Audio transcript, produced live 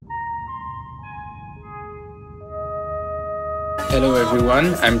Hello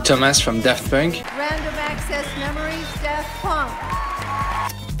everyone, I'm Thomas from Daft Punk. Random Access Memories, Daft Punk.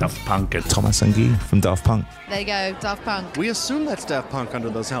 Daft Punk. Thomas and Guy from Daft Punk. There you go, Daft Punk. We assume that's Daft Punk under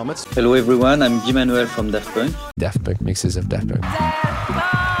those helmets. Hello everyone, I'm Guy Manuel from Daft Punk. Daft Punk mixes of Daft Punk.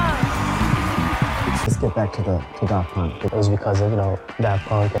 Let's get back to Daft Punk. It was because of, Daft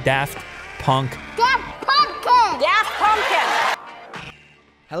Punk. Daft Punk. Daft Pumpkin! Daft Pumpkin!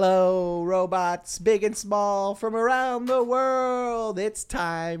 Hello, robots, big and small, from around the world. It's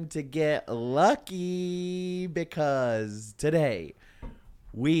time to get lucky because today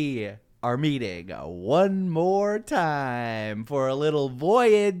we are meeting one more time for a little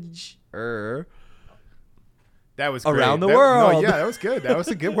voyage That was around great. the world. No, yeah, that was good. That was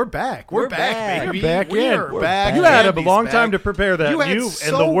a good. We're back. We're back, baby. We're back We're in. back. You had a Andy's long back. time to prepare that. You had and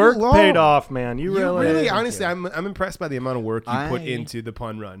so the work long. paid off, man. You really, honestly, I'm impressed by the amount of work you put into the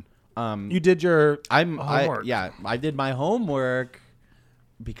pun run. You did your I homework. did my homework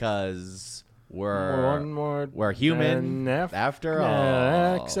because we're human after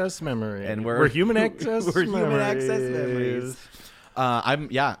all. Access memory. And we're human access we're human memories. access memories. I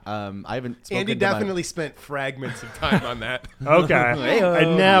haven't spoken Andy to my- definitely spent fragments of time on that. Okay.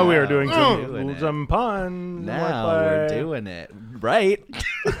 And now we are doing Doing some puns. Now we're doing it right.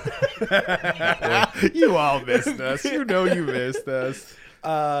 You all missed us. You know you missed us.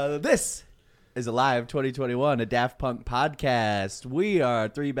 This is a live 2021, a Daft Punk podcast. We are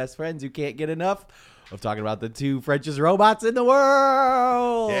three best friends who can't get enough of talking about the two Frenchest robots in the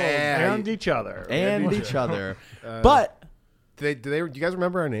world. Yeah. And each other. And each other. But Do you guys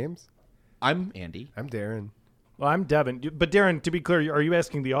remember our names? I'm Andy. I'm Darren. Well, I'm Devin. But Darren, to be clear, are you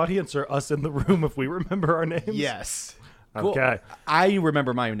asking the audience or us in the room if we remember our names? Yes. Cool. Okay. I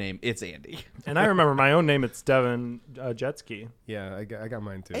remember my name. It's Andy. And I remember my own name. It's Devin Jetski. Yeah, I got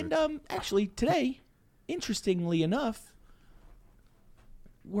mine too. And actually today, interestingly enough,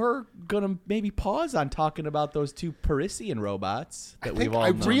 we're gonna maybe pause on talking about those two Parisian robots that we've all I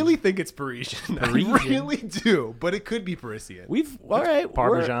known. really think it's Parisian. I really do, but it could be Parisian. All right,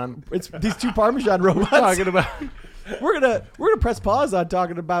 Parmesan. It's these two Parmesan robots. Talking about We're gonna press pause on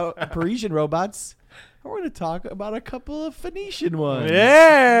talking about Parisian robots. We're gonna talk about a couple of Phoenician ones.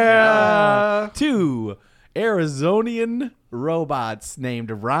 yeah. Two Arizonian robots named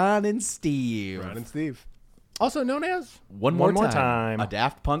Ron and Steve. Ron and Steve. Also known as One more time. A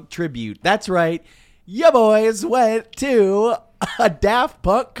Daft Punk tribute. That's right. Ya boys went to a Daft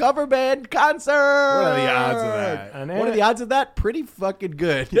Punk cover band concert. What are the odds of that? And What are the odds of that? Pretty fucking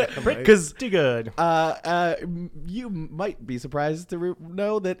good. Because pretty good. you might be surprised to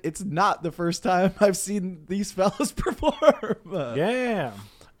know that it's not the first time I've seen these fellas perform. Yeah.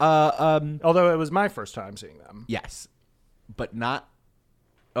 Um. Although it was my first time seeing them. Yes, but not.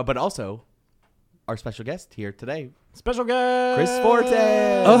 But also, our special guest here today, Special guest Chris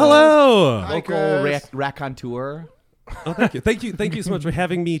Forte. Oh, hello. Local raconteur. Oh, thank you. Thank you so much for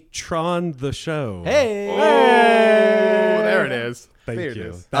having me Tron the show. Hey. Oh, there it is. Thank There it you.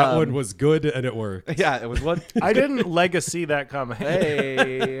 is. That one was good and it worked. Yeah, it was one. I didn't legacy that coming.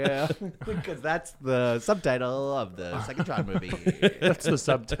 Hey, because that's the subtitle of the second Tron movie. That's the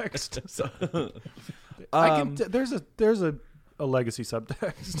subtext. There's a legacy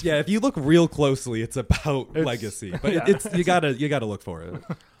subtext. Yeah, if you look real closely, it's about legacy, but yeah. it's you gotta look for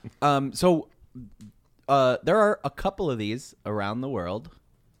it. So there are a couple of these around the world.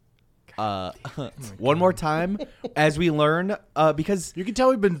 One more time, as we learn, because You can tell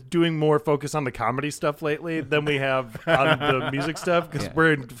we've been doing more focus on the comedy stuff lately than we have on the music stuff because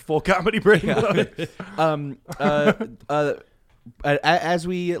we're in full comedy brain mode. as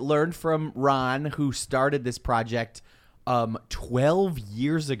we learned from Ron, who started this project 12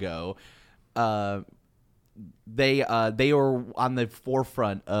 years ago, they were on the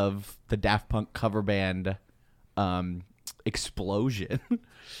forefront of the Daft Punk cover band explosion.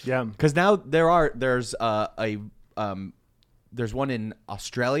 Yeah. Because now there's one in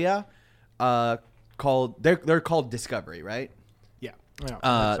Australia called they're called Discovery, right? Yeah.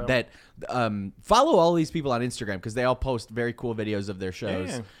 So. That follow all these people on Instagram because they all post very cool videos of their shows.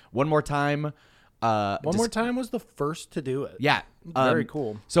 Yeah. One More Time. One More Time was the first to do it. Yeah. Very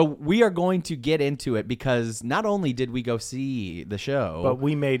cool. So we are going to get into it because not only did we go see the show, But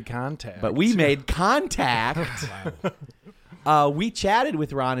we made contact. we chatted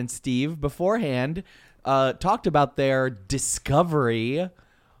with Ron and Steve beforehand, talked about their discovery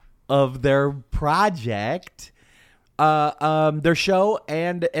of their project, their show,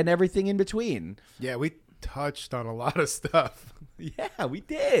 and everything in between. Yeah, we touched on a lot of stuff. Yeah, we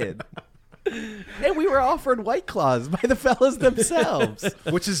did. And we were offered White Claws by the fellas themselves.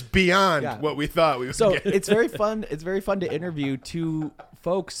 Which is beyond what we thought we would get. It's very fun. It's very fun to interview two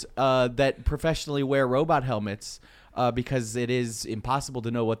folks that professionally wear robot helmets because it is impossible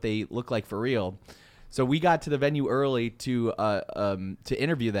to know what they look like for real. So we got to the venue early to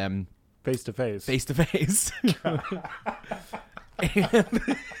interview them Face to face. face to face.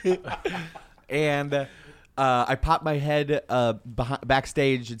 And I popped my head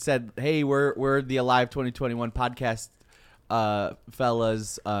backstage and said, "Hey, we're the Alive 2021 podcast,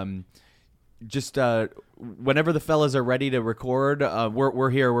 fellas. Just whenever the fellas are ready to record, we're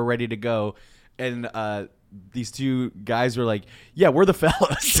here. We're ready to go." And these two guys were like, "Yeah, we're the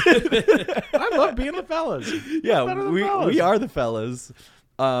fellas." I love being the fellas. Yeah, Better than we fellas. are the fellas.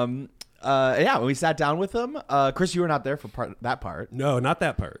 When we sat down with them, Chris, you were not there for that part. No, not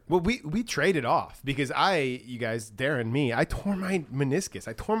that part. Well, we traded off because you guys, Darren, me, I tore my meniscus.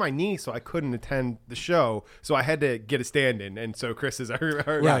 I tore my knee, so I couldn't attend the show. So I had to get a stand-in, and so Chris is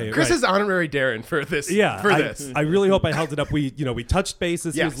Chris is honorary Darren for this. Yeah, this. I really hope I held it up. We touched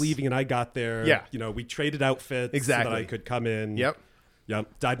bases. He Yes. was leaving, and I got there. Yeah. We traded outfits so that I could come in. Yep.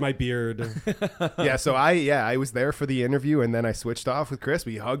 Dyed my beard. Yeah, so I was there for the interview, and then I switched off with Chris.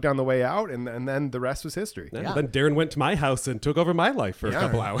 We hugged on the way out, and then the rest was history. And then Darren went to my house and took over my life for a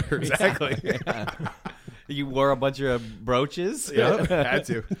couple hours. Exactly. You wore a bunch of brooches. Yeah, had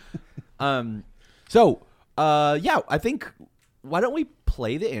to. I think why don't we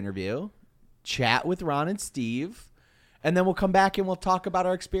play the interview, chat with Ron and Steve, and then we'll come back and we'll talk about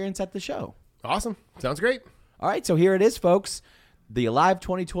our experience at the show. Awesome. Sounds great. All right, so here it is, folks. The Alive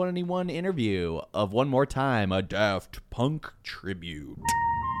 2021 interview of One More Time, a Daft Punk tribute.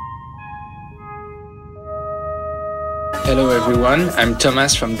 Hello everyone, I'm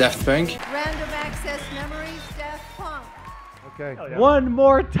Thomas from Daft Punk. Random Access Memories, Daft Punk. Okay. One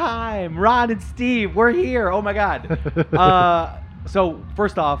more time, Ron and Steve, we're here. Oh my God. So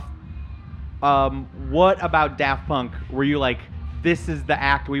first off, what about Daft Punk were you like, this is the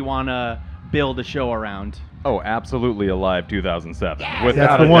act we want to build a show around? Oh, absolutely, Alive 2007. Yes! Without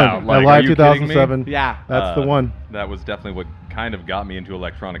That's the a one. doubt. Like, Alive are you kidding me? 2007. Yeah. That's the one. That was definitely what kind of got me into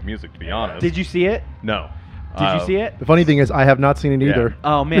electronic music, to be honest. Did you see it? No. Did you see it? The funny thing is, I have not seen it either.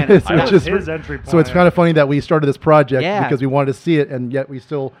 Oh man, That was his entry point. So it's kind of funny that we started this project Yeah. because we wanted to see it, and yet we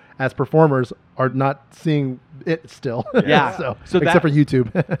still, as performers, are not seeing it still. Yeah. so that- except for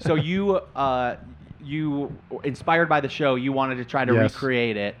YouTube. So you inspired by the show, you wanted to try to Yes.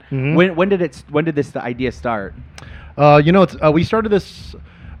 recreate it. Mhm. When did this idea start? We started this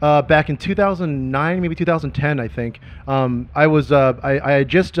back in 2009, maybe 2010, I think. I had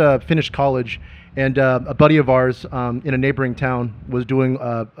just finished college, and a buddy of ours in a neighboring town was doing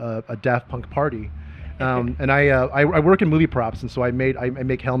a Daft Punk party. And I work in movie props, and so I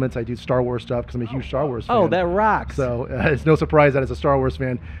make helmets. I do Star Wars stuff because I'm a huge Star Wars fan. Oh, that rocks! So it's no surprise that as a Star Wars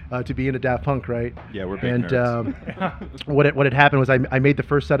fan to be into Daft Punk, right? Yeah, we're big And nerds. what had happened was I made the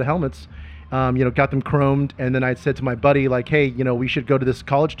first set of helmets, got them chromed, and then I said to my buddy like, hey, we should go to this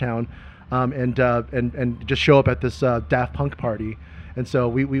college town, and just show up at this Daft Punk party. And so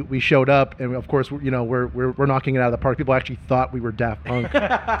we showed up, and of course we're knocking it out of the park. People actually thought we were Daft Punk.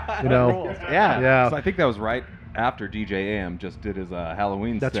 Yeah. So I think that was right after DJ AM just did his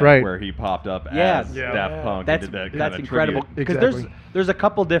Halloween That's set right. where he popped up Yes. as Yeah. Daft Punk That's and did that kind that's of incredible tribute. because Exactly. there's a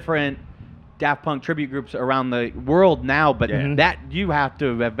couple different Daft Punk tribute groups around the world now, but that you have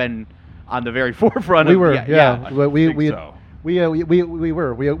to have been on the very forefront. We of were, yeah. Well, we so. We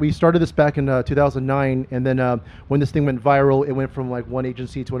were. We started this back in 2009, and then when this thing went viral, it went from like one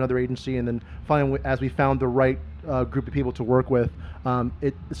agency to another agency, and then finally, as we found the right group of people to work with,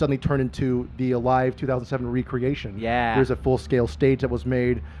 it suddenly turned into the Alive 2007 recreation. Yeah. There's a full-scale stage that was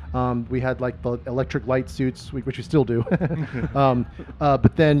made. We had like the electric light suits, which we still do.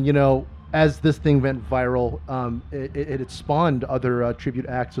 But then, as this thing went viral, it spawned other tribute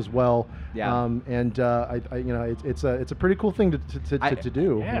acts as well. Yeah. It's a pretty cool thing to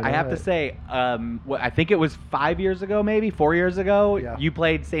do. I have to say, I think it was 5 years ago, maybe 4 years ago. Yeah. You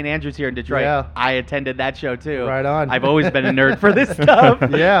played St. Andrews here in Detroit. Yeah. I attended that show too. Right on. I've always been a nerd for this stuff.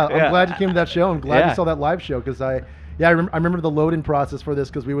 Yeah, I'm glad you came to that show. I'm glad Yeah. you saw that live show because I remember the load-in process for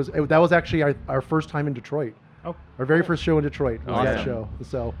this because that was actually our first time in Detroit. Oh, our very first show in Detroit was that Awesome. show.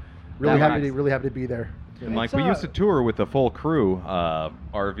 So really happy to be there. And like we used to tour with the full crew,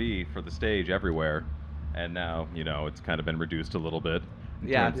 RV for the stage everywhere, and now it's kind of been reduced a little bit. in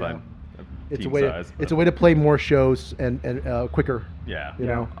Yeah. terms of It's a team way size, it's a way to play more shows and quicker. Yeah. You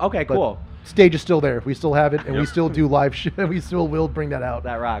know. Okay, But cool. Stage is still there. We still have it, and we Yep. still do live show. We still will bring that out.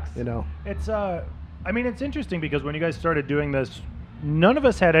 That rocks. it's it's interesting because when you guys started doing this none of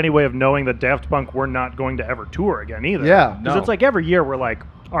us had any way of knowing that Daft Punk were not going to ever tour again either. Yeah. Because it's like every year we're like,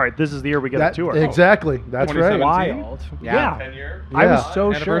 all right, this is the year we get That- a tour. exactly. That's right. 2017? Wild. Yeah. 10 year? I was Yeah.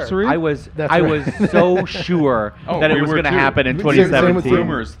 so Anniversary? sure. I was That's right. so sure Oh, that it we was were going to too. happen in Same with 2017.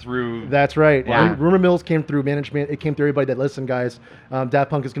 Rumors through. That's right. Yeah. Rumor mills came through management. It came through everybody that listened, guys. Daft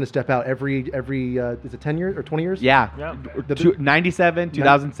Punk is going to step out every is it 10 years or 20 years? Yeah. Yeah. 97,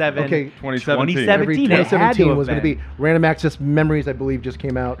 2007, Okay. 2017. Every 2017. It had to 2017 have was going to been. be Random Access Memories, I believe, just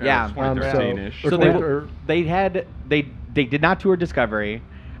came out. Yeah. 2013-ish. or So 20 they did not tour Discovery,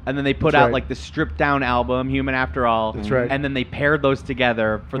 and then they put That's out right. like the stripped down album, Human After All. That's right. And then they paired those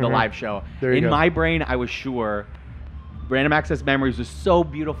together for the Mhm. live show. There you In go. my brain, I was sure Random Access Memories was so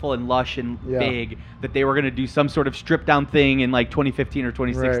beautiful and lush and Yeah. big that they were going to do some sort of stripped down thing in like 2015 or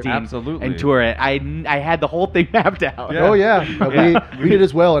 2016 Right. Absolutely. and tour it. I had the whole thing mapped out. Yeah. Oh yeah, Yeah. we did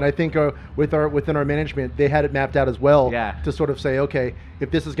as well, and I think within our management, they had it mapped out as well. Yeah. To sort of say, okay,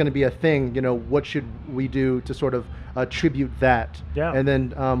 if this is going to be a thing, what should we do to sort of tribute that? Yeah. And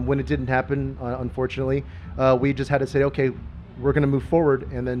then when it didn't happen, unfortunately, we just had to say, okay, we're going to move forward,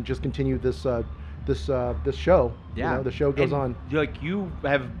 and then just continue this show. Yeah. The show goes And, on. Like you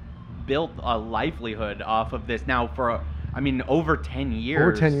have built a livelihood off of this now for, over 10 years.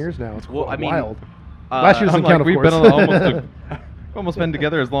 Over 10 years now. It's wild. I'm Last year doesn't like, count, of we've course. been almost been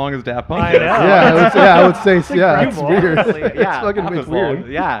together as long as Daft Punk. I has. know. I would say, yeah, it's incredible, weird. honestly. Yeah. It's fucking Half as long. weird.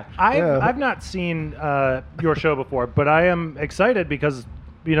 Yeah. I've not seen your show before, but I am excited because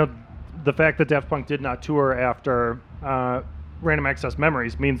the fact that Daft Punk did not tour after Random Access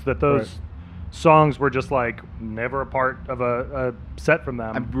Memories means that those Right. songs were just like never a part of a set from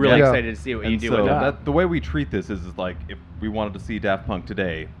them. I'm really Yeah. excited to see what you And do so with that. the way we treat this is like if we wanted to see Daft Punk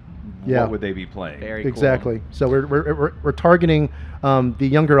today, Yeah. what would they be playing? Very cool. Exactly. So we're targeting the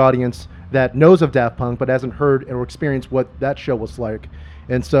younger audience that knows of Daft Punk but hasn't heard or experienced what that show was like,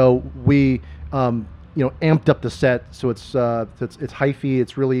 and so we amped up the set so it's hyphy.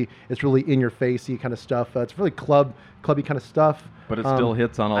 It's really in your facey kind of stuff. It's really clubby kind of stuff. But it still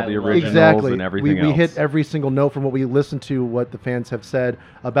hits on all I the love it. originals Exactly. and everything we else. hit every single note from what we listened to, what the fans have said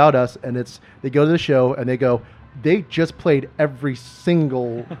about us, and they go to the show and they go, they just played every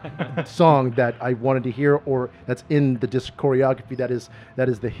single song that I wanted to hear or that's in the disc choreography. That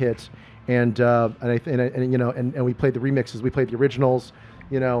is the hit, and we played the remixes, we played the originals.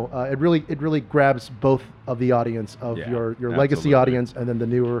 It really grabs both of the audience of Yeah, your legacy absolutely. audience and then the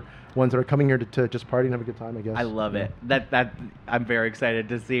newer ones that are coming here to just party and have a good time, I guess. I love it. That I'm very excited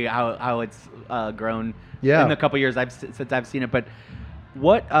to see how it's grown Yeah. in the couple years since I've seen it. But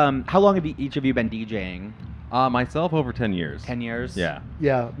what? How long have each of you been DJing? Myself over 10 years. 10 years. Yeah.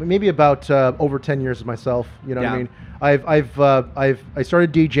 Yeah, maybe about over 10 years myself. You know what I Yeah. mean? I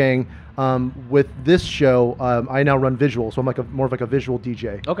started DJing with this show. I now run visual, so I'm more of a visual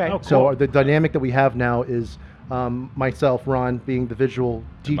DJ. Okay. Oh, So cool. the dynamic that we have now is myself, Ron, being the visual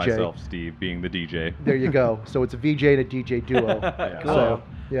And DJ. myself, Steve, being the DJ. There you go. So it's a VJ and a DJ duo. Cool. So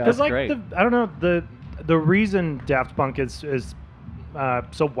yeah, Because great. I don't know, the reason Daft Punk is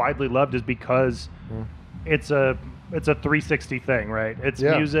so widely loved is because it's a 360 thing, right? It's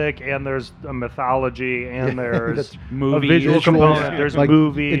Yeah. music and there's a mythology and there's That's a movies. visual Visuals, component. There's like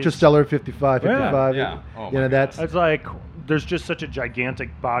movies. Interstellar 55. Yeah. Oh my That's It's like there's just such a gigantic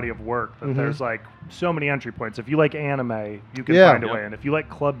body of work that Mhm. there's like so many entry points. If you like anime, you can Yeah. find a Yep. way in. If you like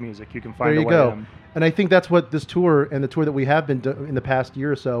club music, you can find there a you way go. in. And I think that's what this tour and the tour that we have been in the past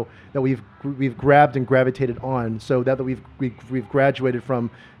year or so that we've grabbed and gravitated on. So that we've graduated from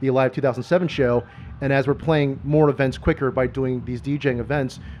the Alive 2007 show, and as we're playing more events quicker by doing these DJing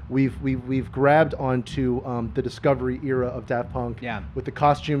events, we've grabbed onto the Discovery era of Daft Punk. Yeah. With the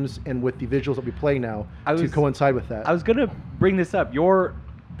costumes and with the visuals that we play now I to was- coincide with that. I was gonna bring this up.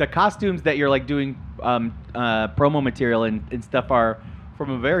 The costumes that you're like doing promo material and stuff are from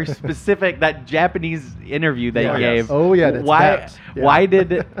a very specific that Japanese interview that Yeah. you Yes. gave. Oh, yeah, that's why? Daft. Yeah.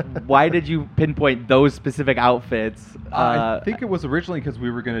 Why did you pinpoint those specific outfits? I think it was originally because we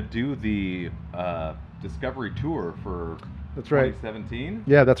were going to do the Discovery tour for That's right. 2017.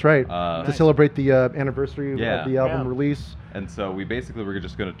 Yeah, that's right. Uh, To celebrate the anniversary Yeah. of the album Yeah. release. And so we basically were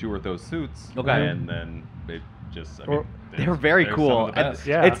just going to tour with those suits. Okay. And then they just, Or- they were very they're cool. Some of the And best.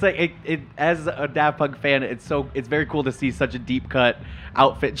 Yeah. It's like it as a Daft Punk fan, it's very cool to see such a deep cut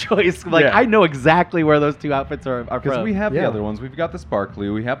outfit choice. Like Yeah. I know exactly where those two outfits are Because from. we have Yeah. the other ones. We've got the sparkly.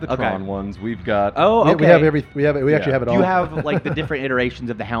 We have the Okay. Tron ones. We've got. Oh, okay. We have we actually have it Do all. you have like the different iterations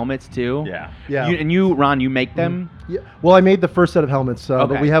of the helmets too? Yeah. Yeah. You, Ron, you make them. Yeah. Well, I made the first set of helmets,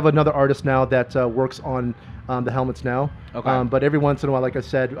 but Okay. we have another artist now that works on the helmets now. Okay. But every once in a while, like I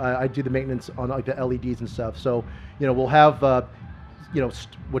said, I do the maintenance on like the LEDs and stuff. So we'll have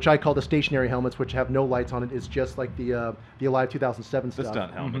which I call the stationary helmets, which have no lights on it, is just like the Alive 2007 The stuff.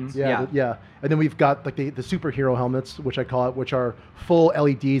 stunt helmets. Yeah. And then we've got like the superhero helmets, which I call it, which are full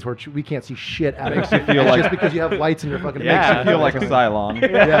LEDs, where we can't see shit out of Makes it. you feel like just because you have lights in your fucking makes you feel like a Cylon.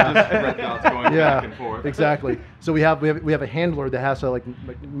 Yeah. Just red dots going back and forth. Exactly. So we have a handler that has to like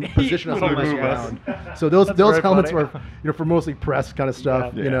position us Move around. us. So those very helmets funny. were for mostly press kind of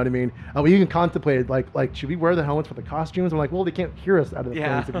stuff. Yeah. You know what I mean? We even contemplated like should we wear the helmets for the costumes? I'm like, well, they can't hear us out of the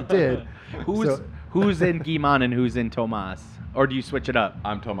Yeah. things if we did. Who's in Guiman and who's in Tomas? Or do you switch it up?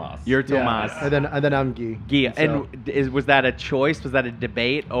 I'm Tomas. You're Yeah. Tomas. And then I'm Guy. Guy. So- And was that a choice? Was that a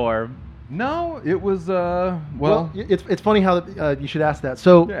debate or? No, it was Well, it's funny how you should ask that.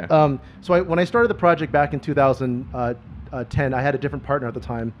 So, Yeah. when I started the project back in 2010, I had a different partner at the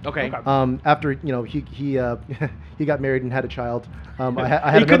time. Okay. After he got married and had a child. I had You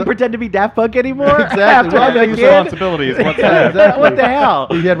another. couldn't pretend to be Daft Punk anymore. Exactly. After Well, having a kid? responsibilities. What's Yeah, that? exactly. What the hell?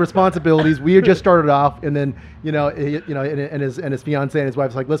 He had responsibilities. We had just started off, and then and his fiance and his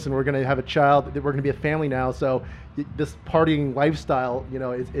wife's like, listen, we're gonna have a child. We're gonna be a family now. So this partying lifestyle,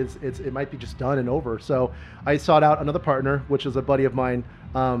 it might be just done and over. So I sought out another partner, which is a buddy of mine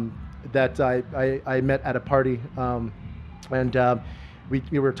that I met at a party, and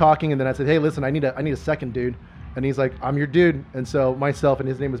we were talking, and then I said, hey, listen, I need a second dude. And he's like, I'm your dude. And so myself, and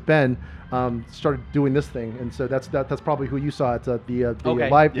his name was Ben, started doing this thing. And so that's probably who you saw at the Okay.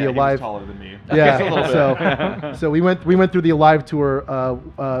 Alive. Yeah, the he Alive. was taller than me. Yeah. Just a little bit. So we went through the Alive tour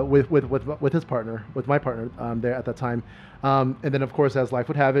with his partner, with my partner there at that time. And then, of course, as life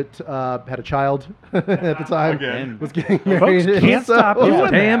would have it, had a child at the time. Again. Was getting married. Folks can't stop doing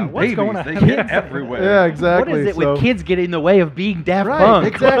that. Damn What's babies, going on? they get everywhere. Yeah, exactly. What is it So- with kids getting in the way of being Daft Right, Punk?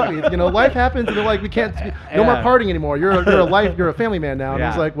 exactly. Life happens, and they're like, we can't, no more Yeah. partying anymore. You're a family man now. And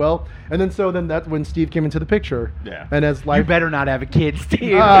Yeah. he's like, well, and then that's when Steve came into the picture. Yeah. And as You life, better not have a kid,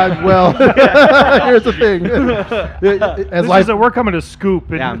 Steve. well, here's the thing. As This life, is we're coming to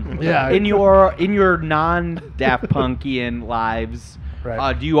scoop. And, Yeah. In your non-Daft Punkian lives,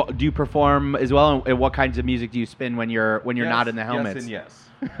 Right. do you perform as well? And what kinds of music do you spin when you're not in the helmets? Yes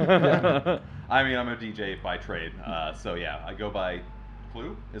and yes. I mean, I'm a DJ by trade, so yeah, I go by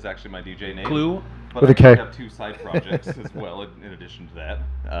Clue is actually my DJ name. Clue? But With I a K. do have two side projects as well in addition to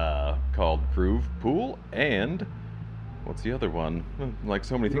that, called Groove Pool and what's the other one? Like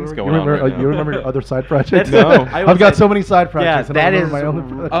so many things going on right now. You remember your other side projects? No. I've got so many side projects. Yeah, and I that don't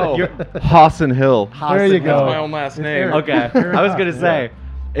remember is- my own Oh, project. Hassan Hill. There you Hassan go. That's my own last name. Okay, I was gonna say.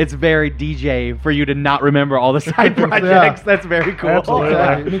 It's very DJ for you to not remember all the side projects. That's very cool. Absolutely.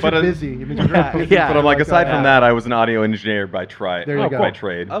 Exactly. It means But you're it- busy. It means you're very busy. Yeah. But I'm like, aside Yeah. from that, I was an audio engineer by There you go. by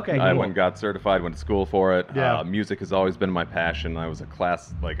trade. Okay, I cool. went and got certified, went to school for it. Yeah. Music has always been my passion. I was a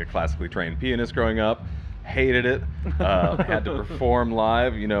classically trained pianist growing up. Hated it. Had to perform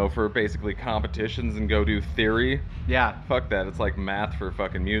live, for basically competitions and go do theory. Yeah. Fuck that. It's like math for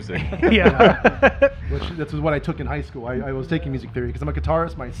fucking music. yeah. This is what I took in high school. I was taking music theory because I'm a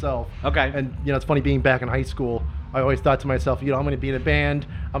guitarist myself. Okay. And it's funny being back in high school. I always thought to myself, I'm going to be in a band.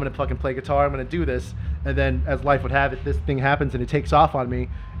 I'm going to fucking play guitar. I'm going to do this. And then, as life would have it, this thing happens and it takes off on me.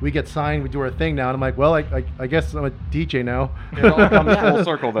 We get signed. We do our thing now. And I'm like, well, I guess I'm a DJ now. It all comes full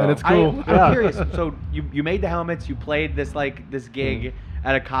circle, though. And it's cool. I'm curious. So you made the helmets. You played this gig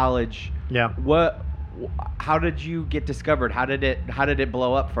at a college. Yeah. How did you get discovered? How did it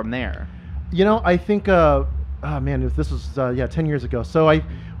blow up from there? I think, this was 10 years ago. So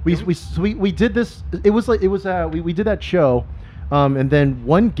we did this. We did that show, and then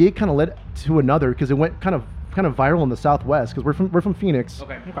one gig kind of led to another because it went kind of viral in the Southwest because we're from Phoenix.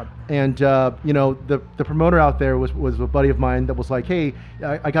 Okay. And the promoter out there was a buddy of mine that was like, hey,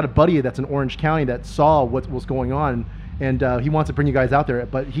 I got a buddy that's in Orange County that saw what was going on, and he wants to bring you guys out there,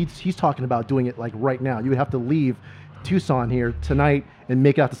 but he's talking about doing it like right now. You would have to leave Tucson here tonight and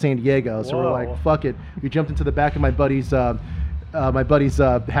make it out to San Diego. So we're Whoa. like, fuck it. We jumped into the back of my buddy's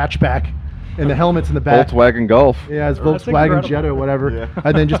hatchback, and the helmet's in the back. Volkswagen Golf. Yeah, it's That's Volkswagen incredible. Jetta or whatever. Yeah.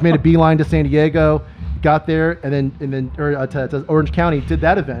 And then just made a beeline to San Diego, got there, and then to Orange County, did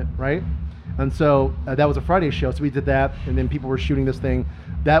that event, right? And so that was a Friday show, so we did that, and then people were shooting this thing.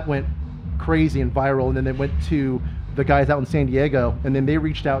 That went crazy and viral, and then they went to the guys out in San Diego, and then they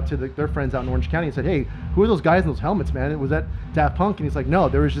reached out to their friends out in Orange County and said, hey, who are those guys in those helmets, man? Was that Daft Punk? And he's like, no,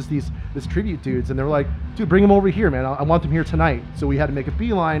 there was just this tribute dudes, and they were like, dude, bring them over here, man. I want them here tonight. So we had to make a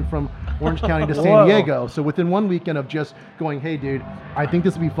beeline from Orange County to San Whoa. Diego. So within 1 weekend of just going, hey, dude, I think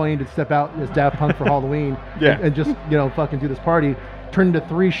this would be funny to step out as Daft Punk for Halloween Yeah. and just, fucking do this party. turned into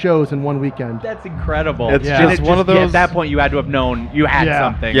 3 shows in one weekend. That's incredible. It's And just it one of yeah, those. at that point, you had to have known you had Yeah.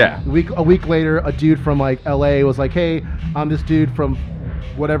 something. Yeah. A week later, a dude from like LA was like, "Hey, I'm this dude from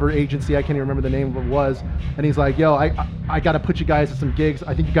whatever agency, I can't even remember the name of it was," and he's like, "Yo, I got to put you guys to some gigs.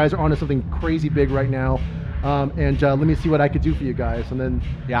 I think you guys are onto something crazy big right now, and let me see what I could do for you guys." And then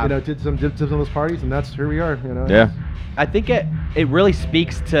did some of those parties, and that's here we are. Yeah. I think it really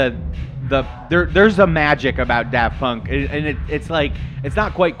speaks to there's a magic about Daft Punk, and it's like it's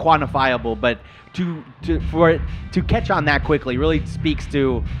not quite quantifiable, but for it to catch on that quickly really speaks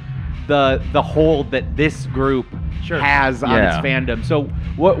to the hold that this group has on its fandom. So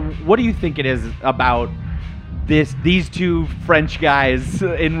what do you think it is about these two French guys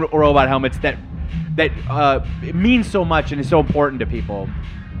in robot helmets that it means so much and is so important to people?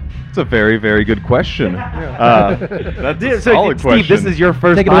 It's a very, very good question. That's a solid Steve, question. this is your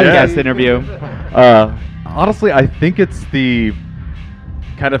first podcast interview. Honestly, I think it's the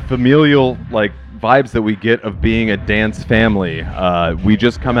kind of familial vibes that we get of being a dance family. We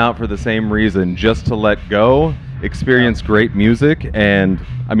just come out for the same reason, just to let go, experience great music, and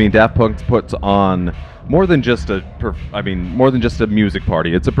I mean, Daft Punk puts on more than just a music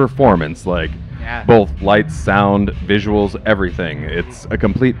party. It's a performance, both lights, sound, visuals, everything. It's a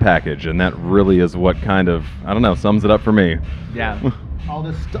complete package, and that really is what kind of, I don't know, sums it up for me. Yeah. All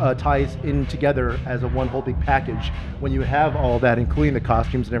this ties in together as a one whole big package. When you have all that, including the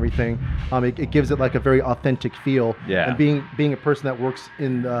costumes and everything, it gives it like a very authentic feel. Yeah. And being a person that works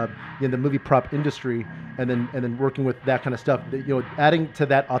in the movie prop industry, and then working with that kind of stuff, adding to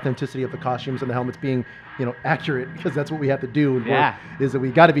that authenticity of the costumes and the helmets being accurate, because that's what we have to do. And is that we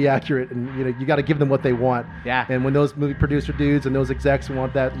got to be accurate, and you got to give them what they want. Yeah. And when those movie producer dudes and those execs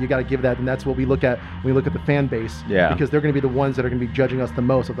want that, you got to give that, and that's what we look at when we look at the fan base. Yeah. Because they're going to be the ones that are going to be judging us the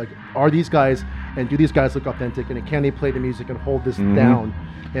most of are these guys, and do these guys look authentic, and can they play the music and hold this down?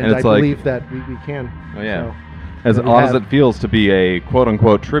 And I believe that we can. Oh yeah. So, as odd as it feels to be a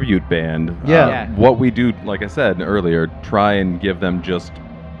quote-unquote tribute band, what we do, like I said earlier, try and give them just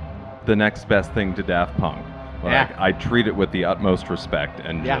the next best thing to Daft Punk. I treat it with the utmost respect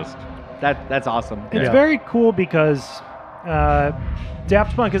and just... That's awesome. It's very cool because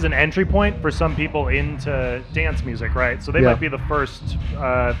Daft Punk is an entry point for some people into dance music, right? So they might be the first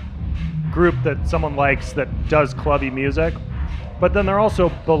group that someone likes that does clubby music, but then they're also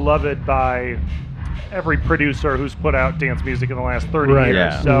beloved by every producer who's put out dance music in the last 30 years.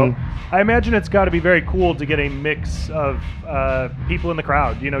 Yeah. So I imagine it's got to be very cool to get a mix of people in the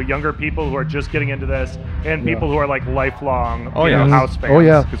crowd, younger people who are just getting into this, and people who are lifelong house fans. Oh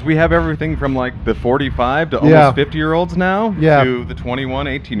yeah, because we have everything from the 45 to almost 50-year-olds now to the 21,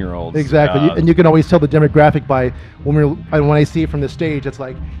 18-year-olds. Exactly, and you can always tell the demographic by when I see it from the stage. It's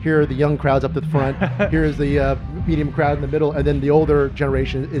like, here are the young crowds up to the front, here's the medium crowd in the middle, and then the older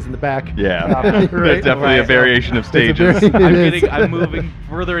generation is in the back. Yeah, right? It's definitely a variation of stages. I'm moving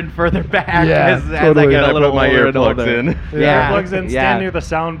further and further back as I get a little my older and earplugs older. in. Earplugs in, stand near the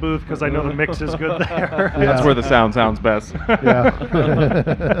sound booth because I know the mix is good there. That's where the sound sounds best.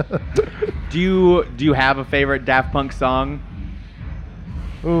 Yeah. Do you have a favorite Daft Punk song?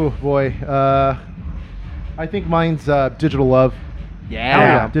 Oh boy, I think mine's Digital Love.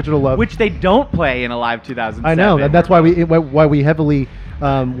 Yeah. Digital Love, which they don't play in a live 2007. I know, and that's why we heavily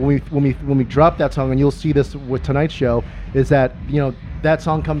when we drop that song, and you'll see this with tonight's show, is that that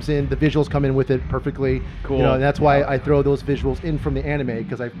song comes in, the visuals come in with it perfectly. Cool. And that's why I throw those visuals in from the anime,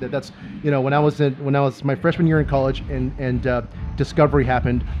 because that's when I was my freshman year in college and Discovery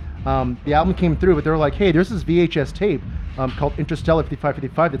happened, the album came through, but they were like, hey, there's this VHS tape called Interstellar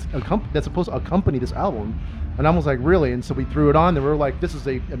 5555 that's supposed to accompany this album. And I was like, really? And so we threw it on, and we were like, this is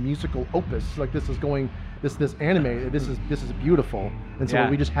a musical opus. Like, this is this anime. This is beautiful. And so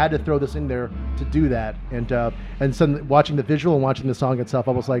we just had to throw this in there to do that. And suddenly watching the visual and watching the song itself,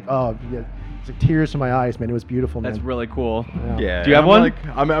 I was like, oh, yeah, it's like tears to my eyes, man. It was beautiful, man. That's really cool. Yeah. Do you have one?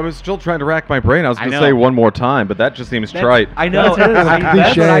 I was still trying to rack my brain. I was going to say one more time, but that just seems trite. I know.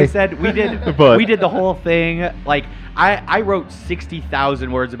 That's what I said. We did the whole thing. I wrote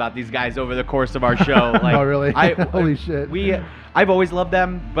 60,000 words about these guys over the course of our show. Oh, really? Holy shit. I've always loved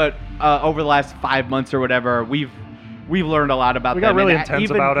them, but over the last 5 months or whatever, we've learned a lot about them. We got really intense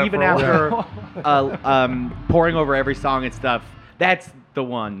about it. Even after pouring over every song and stuff, that's the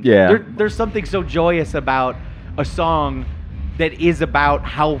one. Yeah. There's something so joyous about a song that is about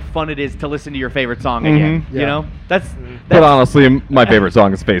how fun it is to listen to your favorite song again. Yeah. You know, that's But honestly, my favorite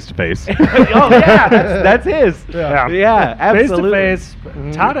song is Face to Face. Oh yeah, that's his. Yeah, absolutely. Face to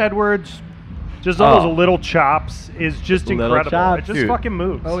Face. Todd Edwards, Just all those little chops is just Little incredible. chops. It just Dude. fucking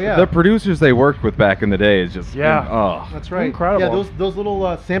moves. Oh yeah. The producers they worked with back in the day is just That's right. Incredible. Yeah, those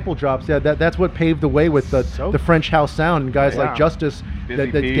little sample drops. Yeah, that's what paved the way with the French house sound and guys like Justice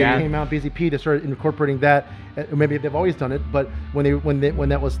Busy that P. came out. Busy P. They started incorporating that. Maybe they've always done it, but when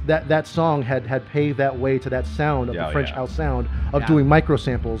that song had paved that way to that sound of the French house sound of doing micro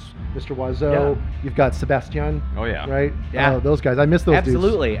samples. Mr. Oiseau, you've got Sebastian. Oh yeah. Right. Yeah. Those guys. I miss those.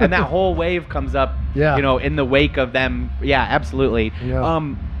 Absolutely. dudes. And that whole wave comes up. Yeah. You know, in the wake of them. Yeah, absolutely.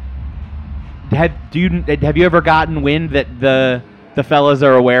 Yeah. Have you ever gotten wind that the fellas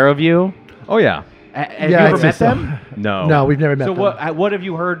are aware of you? Oh yeah. Have you ever met them? No. No, we've never met So them. what have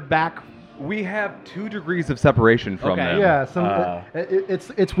you heard back? We have 2 degrees of separation from them. Yeah,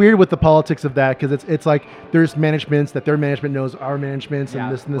 it's weird with the politics of that because it's like there's managements that their management knows our managements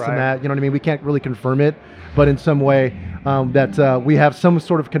and this and this and that. You know what I mean? We can't really confirm it, but in some way that we have some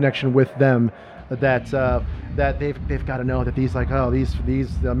sort of connection with them that they've got to know that these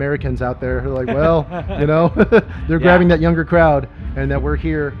Americans out there who are like, well, you know, they're grabbing that younger crowd and that we're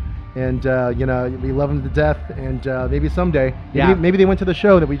here. And you know, we love them to death, and maybe someday, maybe they went to the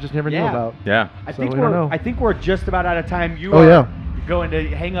show that we just never knew about. Yeah, I think we're just about out of time. You Oh, are yeah. going to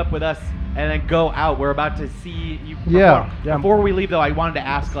hang up with us and then go out. We're about to see you. Yeah. Before we leave, though, I wanted to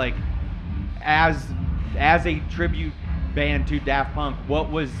ask, like, as a tribute band to Daft Punk, what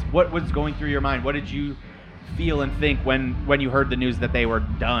was going through your mind? What did you feel and think when you heard the news that they were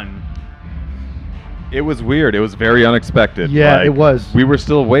done? It was weird. It was very unexpected. Yeah, it was. We were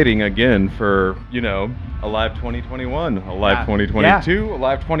still waiting again for, you know, Alive 2021, Alive 2022,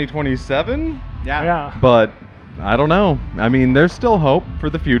 Alive 2027. Yeah. But I don't know. I mean, there's still hope for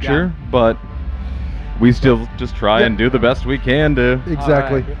the future, but we still just try and do the best we can to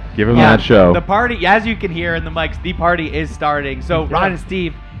exactly give them that show. The party, as you can hear in the mics, the party is starting. So Ron and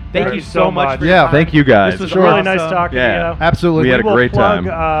Steve, thank you so much for your time. Thank you guys. This was really nice talking to you. Absolutely. We had a great plug,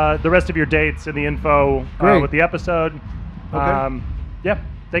 time. the rest of your dates and the info with the episode. Okay. Yeah.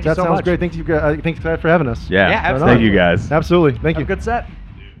 Thank you so much. That sounds great. Thanks for having us. Yeah. Absolutely. Thank you guys. Absolutely. Thank you. Have a good set.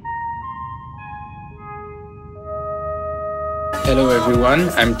 Hello everyone,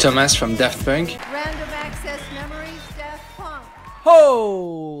 I'm Thomas from Daft Punk. Random Access Memories, Daft Punk.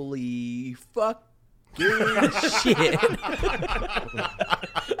 Holy fuck. Shit.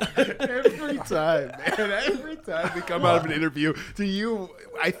 Every time, man. Every time we come out of an interview, to you,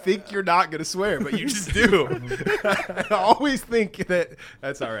 I think you're not gonna swear, but you just do. I always think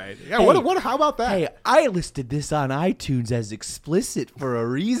that's all right. Yeah. Hey, How about that? Hey, I listed this on iTunes as explicit for a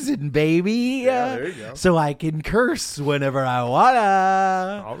reason, baby. Yeah, there you go. So I can curse whenever I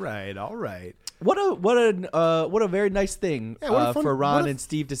wanna. All right. What a very nice thing for Ron and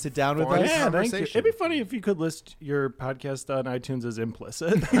Steve to sit down with us. Yeah, thank you. It'd be funny if you could list your podcast on iTunes as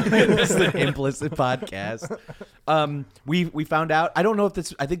implicit. This is an implicit podcast. We found out. I don't know if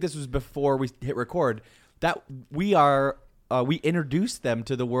this. I think this was before we hit record. That we introduced them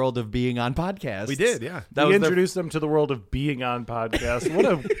to the world of being on podcasts. We did, yeah. We introduced them to the world of being on podcasts. What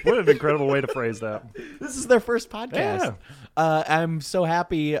an incredible way to phrase that. This is their first podcast. Yeah. I'm so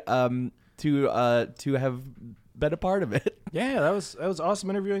happy to have been a part of it. Yeah, that was awesome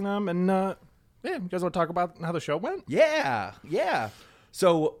interviewing them. And you guys want to talk about how the show went? Yeah.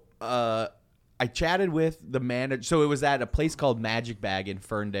 So I chatted with the manager. So it was at a place called Magic Bag in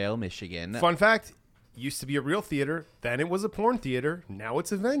Ferndale, Michigan. Fun fact: used to be a real theater, then it was a porn theater. Now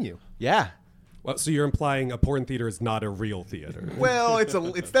it's a venue. Yeah. Well, so you're implying a porn theater is not a real theater? Well, it's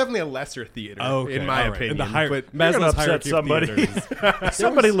definitely a lesser theater, in my opinion. In the but Maslow's hierarchy somebody. of theaters.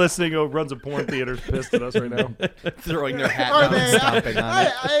 Somebody listening who runs a porn theater is pissed at us right now. Throwing their hat down and stomping on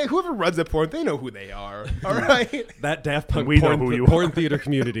it. Whoever runs a porn, they know who they are. All right. That Daft Punk We know who you porn theater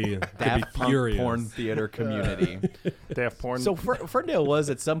community could be Daft Punk furious. porn theater community. Daft porn. So Ferndale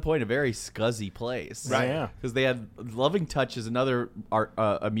was at some point a very scuzzy place, Right. Yeah. Because they had Loving Touch is another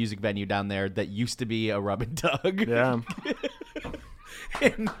a music venue down there that used to be a rub and tug. Yeah.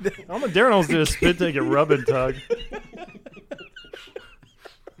 Darren almost did a spit take at rub and tug.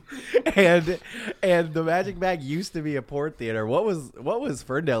 And the Magic Bag used to be a porn theater. What was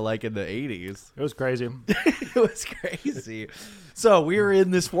Ferndale like in the 80s? It was crazy. It was crazy. So we were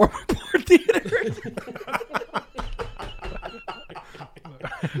in this former porn theater.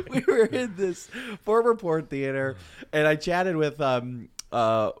 We were in this former porn theater, and I chatted with one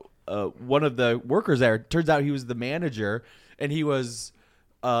of the workers there. Turns out he was the manager, and he was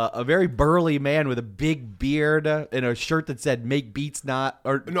a very burly man with a big beard and a shirt that said "Make beats not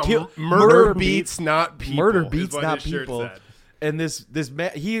or murder beats not people." Murder is beats what not his shirt people. said. And this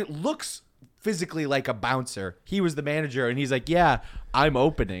man, he looks physically like a bouncer. He was the manager, and he's like, "Yeah, I'm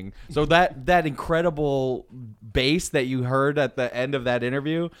opening." So that incredible bass that you heard at the end of that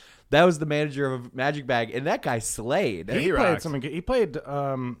interview, that was the manager of Magic Bag, and that guy slayed. He played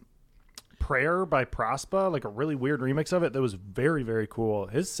Prayer by Prospa, like a really weird remix of it that was very, very cool.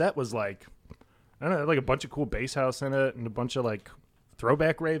 His set was like, I don't know, like a bunch of cool bass house in it and a bunch of like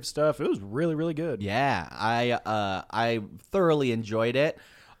throwback rave stuff. It was really, really good. Yeah, I thoroughly enjoyed it.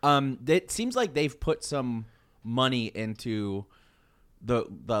 It seems like they've put some money into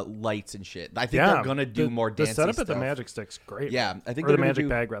the lights and shit. I think they're gonna do more dancing stuff. The setup stuff. at the Magic Stick's great. Yeah, I think or they're the gonna Magic do,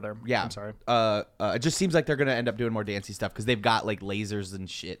 Bag rather. Yeah, I'm sorry. It just seems like they're gonna end up doing more dancey stuff because they've got like lasers and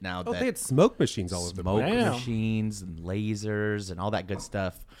shit now. Oh, they had smoke machines all over the place. Smoke machines and lasers and all that good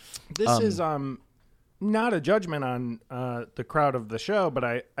stuff. This is not a judgment on the crowd of the show, but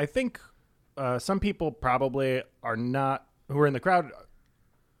I think some people probably are not who are in the crowd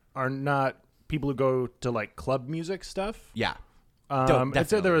are not people who go to like club music stuff. Yeah. I'd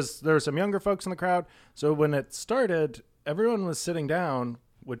say there were some younger folks in the crowd. So when it started, everyone was sitting down,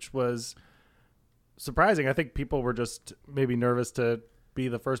 which was surprising. I think people were just maybe nervous to be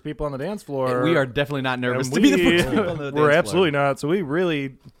the first people on the dance floor. And we are definitely not nervous to be the first people on the dance floor. We're absolutely not. So we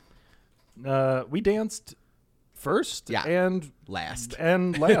really we danced first and last.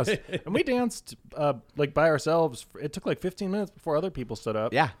 And we danced like by ourselves. It took like 15 minutes before other people stood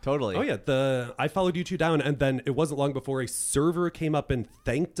up. Yeah, totally. Oh yeah, I followed you two down, and then it wasn't long before a server came up and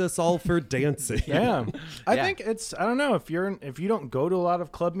thanked us all for dancing. Yeah, I think I don't know if you don't go to a lot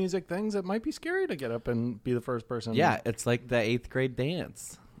of club music things, it might be scary to get up and be the first person. Yeah, it's like the 8th grade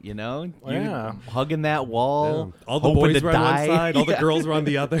dance. You know, yeah, hugging that wall. Yeah. All the boys were on one side, all the Yeah. girls were on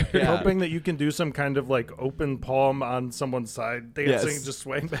the other. Yeah. Hoping that you can do some kind of like open palm on someone's side, dancing, just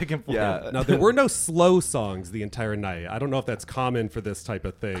swaying back and forth. Yeah. Now there were no slow songs the entire night. I don't know if that's common for this type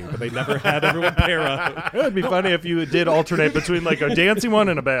of thing, but they never had everyone pair up. It would be funny if you did alternate between like a dancing one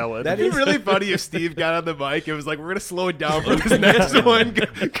and a ballad. That'd be really funny if Steve got on the mic. It was like, we're gonna slow it down for this next one.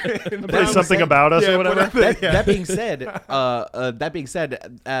 Play something about us or whatever. That being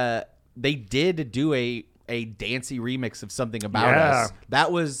said, they did do a dancey remix of Something About Us.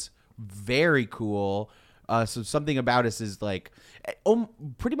 That was very cool. So Something About Us is like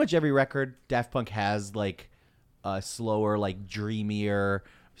pretty much every record Daft Punk has like a slower, like dreamier,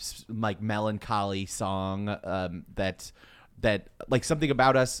 like melancholy song that like Something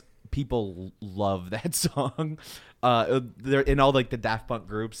About Us. People love that song. They're in all like the Daft Punk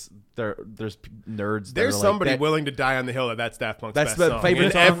groups. There's nerds. There's somebody willing to die on the hill that's Daft Punk's best song.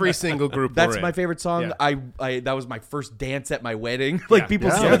 Favorite song. Every single group. That's my favorite song. Yeah. I that was my first dance at my wedding. Like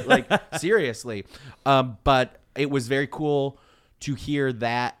people say, like seriously. But it was very cool to hear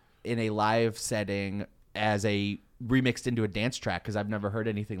that in a live setting as a remixed into a dance track because I've never heard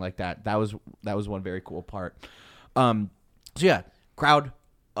anything like that. That was one very cool part. So yeah, crowd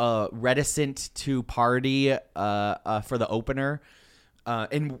reticent to party for the opener,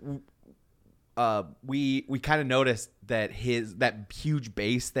 and we kind of noticed that that huge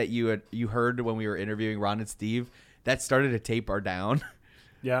bass that you heard when we were interviewing Ron and Steve that started to taper down.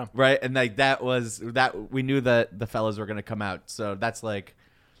 Yeah, right, and like that we knew that the fellas were gonna come out, so that's like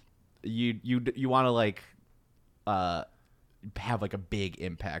you want to like have like a big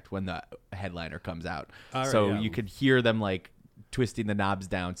impact when the headliner comes out, you could hear them like twisting the knobs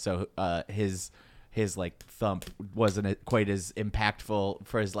down, so his like thump wasn't quite as impactful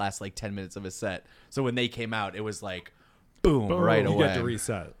for his last like 10 minutes of his set. So when they came out, it was like boom, right away. You get to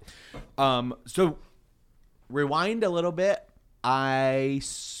reset. So rewind a little bit. I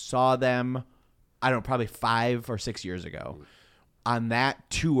saw them, I don't know, probably 5 or 6 years ago on that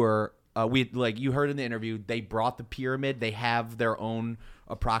tour. We like you heard in the interview, they brought the pyramid. They have their own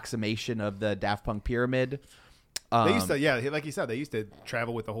approximation of the Daft Punk pyramid. They used to, like you said, they used to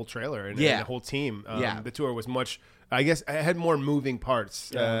travel with the whole trailer and the whole team. The tour was much, I guess, it had more moving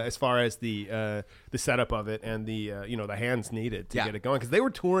parts as far as the setup of it and the the hands needed to get it going because they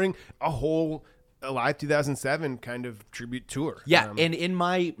were touring a whole Alive 2007 kind of tribute tour. Yeah, and in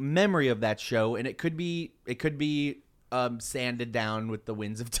my memory of that show, and it could be sanded down with the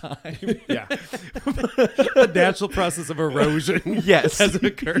winds of time. Yeah. The natural process of erosion has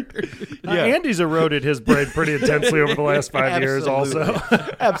occurred. Andy's eroded his brain pretty intensely over the last 5 years also.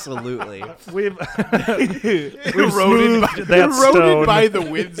 Absolutely. We've eroded by the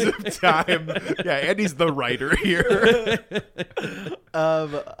winds of time. Yeah, Andy's the writer here.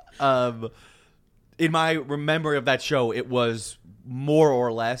 In my memory of that show, it was more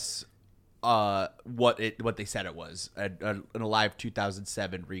or less what they said it was, an Alive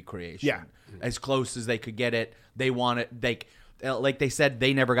 2007 recreation. Yeah, as close as they could get it. They wanted like they said,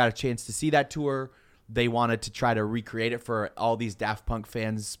 they never got a chance to see that tour. They wanted to try to recreate it for all these Daft Punk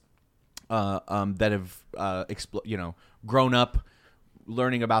fans that have grown up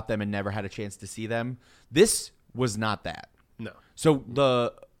learning about them and never had a chance to see them. This was not that. No.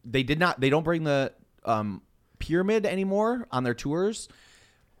 So they don't bring the pyramid anymore on their tours.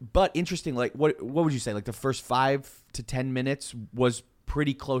 But interesting, like what would you say? Like the first 5 to 10 minutes was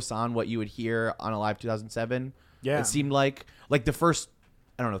pretty close on what you would hear on Alive 2007. Yeah. It seemed like the first,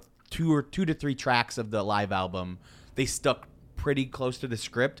 I don't know, 2 to 3 tracks of the live album, they stuck pretty close to the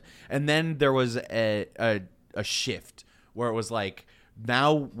script. And then there was a shift where it was like,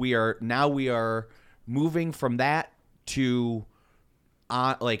 now we are moving from that to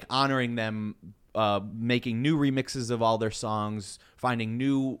honoring them, making new remixes of all their songs, finding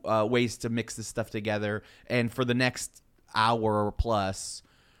new ways to mix this stuff together. And for the next hour plus,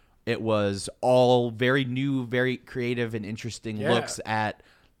 it was all very new, very creative and interesting looks at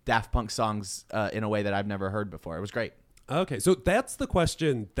Daft Punk songs in a way that I've never heard before. It was great. Okay, so that's the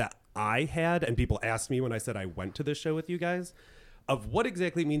question that I had, and people asked me when I said I went to this show with you guys, of what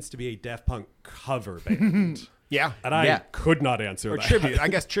exactly it means to be a Daft Punk cover band. Yeah. And I could not answer or that. tribute. I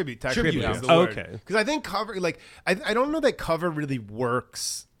guess tribute. Tribute is the word. Okay. Because I think cover, like, I don't know that cover really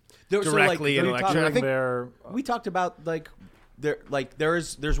works directly in electronic. I think we talked about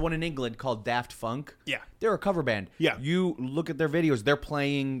there's one in England called Daft Funk. Yeah. They're a cover band. Yeah. You look at their videos, they're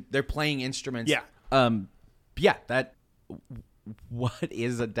playing instruments. Yeah. What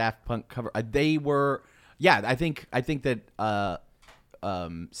is a Daft Punk cover? They were I think that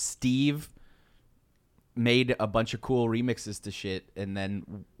Steve made a bunch of cool remixes to shit, and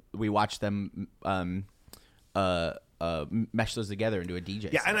then we watched them mesh those together into a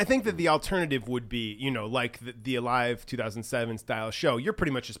DJ set. And I think that the alternative would be, like the Alive 2007 style show. You're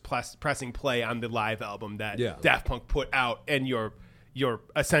pretty much just pressing play on the live album that Daft Punk put out, and you're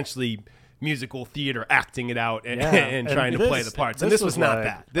essentially musical theater acting it out and trying to play the parts. And this was not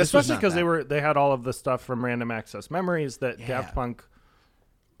that. Especially because they had all of the stuff from Random Access Memories that Daft Punk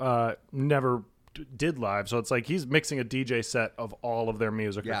never did live. So it's like he's mixing a DJ set of all of their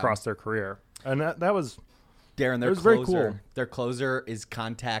music across their career. And that was... Darren, was very cool. Their closer is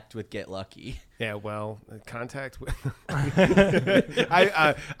Contact with Get Lucky. Yeah, well, Contact with...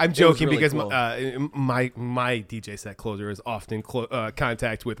 I'm joking really because cool. my DJ set closer is often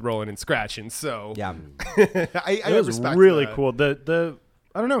Contact with Rolling and Scratching. So yeah, I was respect really cool. The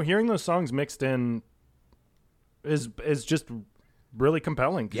I don't know, hearing those songs mixed in is just really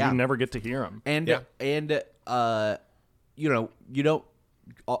compelling because you never get to hear them. And you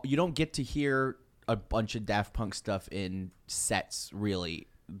don't get to hear a bunch of Daft Punk stuff in sets, really.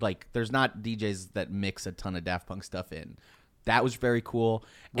 Like, there's not DJs that mix a ton of Daft Punk stuff in. That was very cool.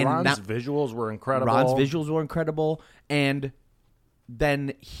 Ron's visuals were incredible. And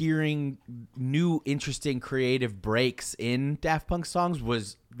then hearing new, interesting, creative breaks in Daft Punk songs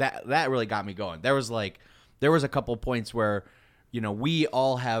was that really got me going. There was a couple points where, we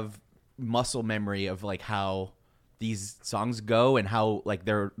all have muscle memory of like how these songs go and how like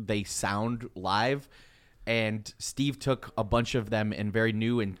they sound live, and Steve took a bunch of them in very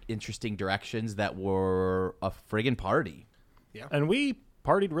new and interesting directions that were a friggin' party. Yeah, and we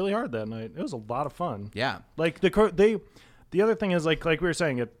partied really hard that night. It was a lot of fun. Yeah, like the other thing is like we were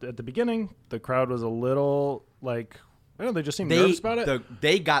saying at the beginning, the crowd was a little like, I don't know, they just seemed nervous about it.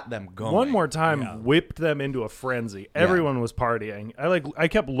 They got them going. One more time, whipped them into a frenzy. Everyone was partying. I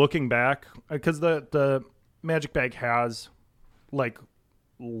kept looking back because the Magic Bag has like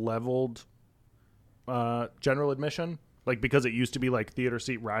leveled general admission, like because it used to be like Theater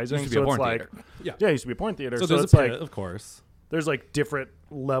Seat Rising. It used to be a porn theater. Yeah, it used to be a porn theater. So there's it's a pit, like, of course. There's like different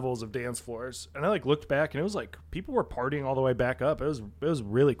levels of dance floors, and I like looked back, and it was like people were partying all the way back up. It was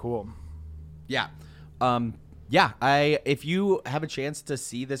really cool. Yeah, if you have a chance to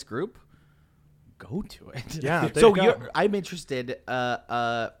see this group, go to it. Yeah. I'm interested.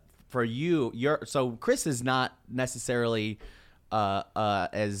 For you, so Chris is not necessarily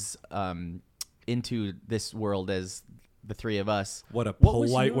as into this world as the three of us. What a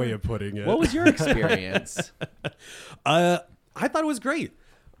polite way of putting it. What was your experience? I thought it was great.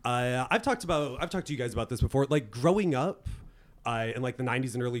 I've talked to you guys about this before. Like growing up in like the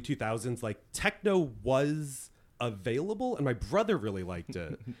 90s and early 2000s, like techno was available, and my brother really liked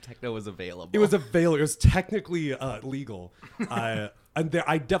it. Techno was available. It was available. It was technically legal. And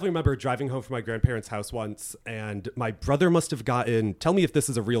I definitely remember driving home from my grandparents' house once, and my brother must have gotten, tell me if this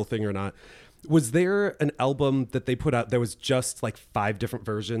is a real thing or not, was there an album that they put out that was just like 5 different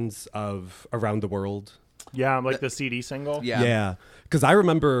versions of Around the World? Yeah, like the CD single. Yeah. Because I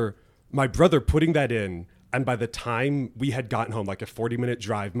remember my brother putting that in, And by the time we had gotten home, like a 40-minute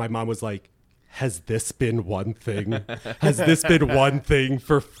drive, my mom was like, has this been one thing? Has this been one thing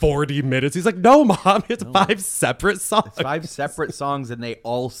for 40 minutes? He's like, no, Mom, it's 5 separate songs. It's 5 separate songs, and they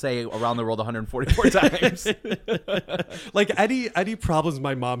all say Around the World 144 times. Like any problems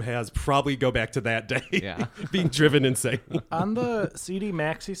my mom has probably go back to that day. Yeah. Being driven insane. On the CD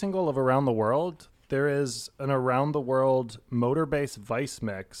maxi single of Around the World, there is an Around the World motor bass Vice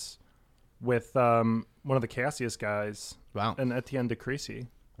mix with one of the Cassius guys. Wow. And Etienne de Crécy.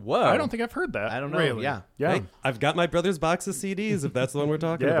 Whoa. I don't think I've heard that. I don't know. Really? Yeah. Yeah. Hey, I've got my brother's box of CDs, if that's the one we're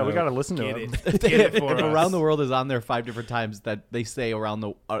talking Yeah, about. we got to listen to it. Get it for If us. Around the World is on there 5 different times, that they say around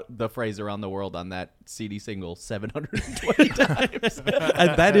the phrase Around the World on that CD single 720 times.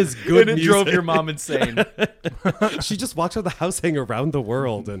 And that is good And it music. drove your mom insane. She just walks around the house saying Around the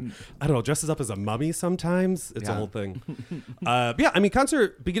World and, I don't know, dresses up as a mummy sometimes. It's a whole thing. Yeah, I mean,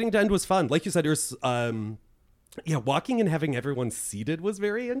 concert beginning to end was fun. Like you said, there's walking and having everyone seated was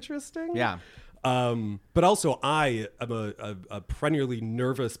very interesting. Yeah. But also I am a perennially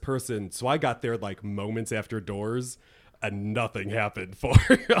nervous person, so I got there like moments after doors and nothing happened for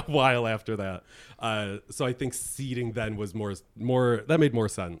a while after that. So I think seating then was more that made more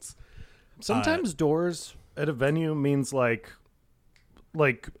sense. Sometimes doors at a venue means like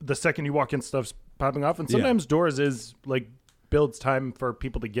the second you walk in, stuff's popping off, and sometimes doors is like builds time for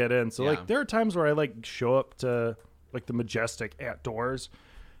people to get in. So like there are times where I like show up to like the Majestic at doors,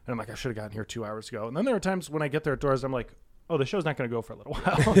 and I'm like, I should have gotten here 2 hours ago. And then there are times when I get there at doors, I'm like, oh, the show's not going to go for a little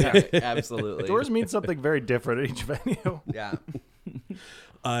while. Yeah, absolutely. Doors mean something very different at each venue. Yeah.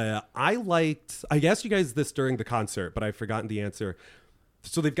 I asked you guys this during the concert, but I've forgotten the answer.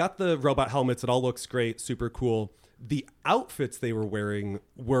 So they've got the robot helmets. It all looks great, super cool. The outfits they were wearing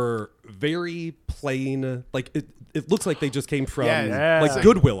were very plain. Like it looks like they just came from like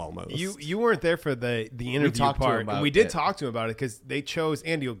Goodwill almost. You weren't there for the interview part. And we did talk to him about it because they chose,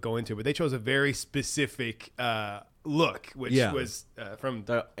 Andy will go into it, but they chose a very specific look, which was from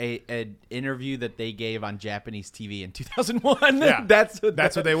an interview that they gave on Japanese TV in 2001. Yeah, that's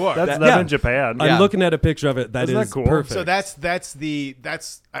what they wore. That's them in Japan. I'm looking at a picture of it. Isn't that cool? Perfect. So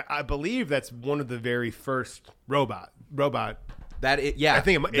that's I believe that's one of the very first robot. That I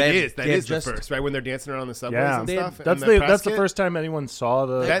think it is. That is the first, right? When they're dancing around the subways and stuff. That's the first time anyone saw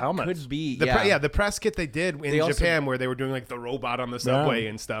the helmets. Could be. The press kit they did in Japan, where they were doing like the robot on the subway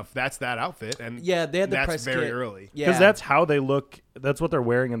and stuff. That's that outfit, and they had the that's press very kit early. Because that's how they look. That's what they're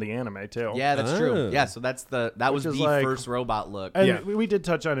wearing in the anime too. Yeah, that's true. Yeah, so that was the first robot look. And we did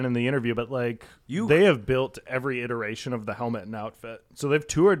touch on it in the interview, but like they have built every iteration of the helmet and outfit. So they've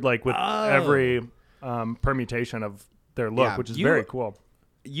toured like with every permutation of their look, which is very cool.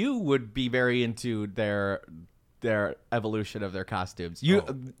 You would be very into their evolution of their costumes.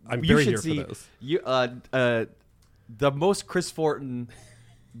 I'm very here for this. The most Chris Fortin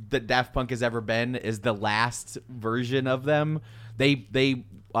that Daft Punk has ever been is the last version of them. They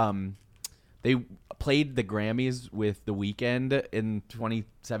played the Grammys with The Weeknd in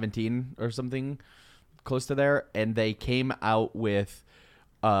 2017 or something close to there, and they came out with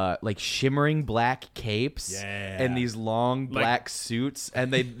like shimmering black capes and these long black suits,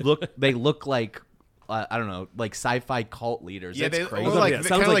 and they look like I don't know, like sci-fi cult leaders. Yeah, that's crazy. Like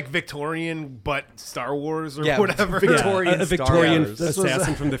kind of like Victorian, but Star Wars or whatever. Victorian, a Victorian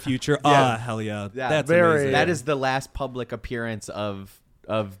assassin from the future. Hell yeah, that's amazing. That is the last public appearance of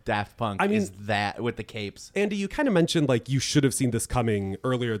Daft Punk. Is that with the capes. Andy, you kind of mentioned like you should have seen this coming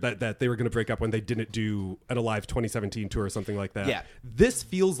earlier, that they were going to break up when they didn't do an Alive 2017 tour or something like that. Yeah. This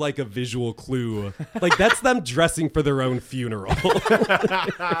feels like a visual clue. Like that's them dressing for their own funeral.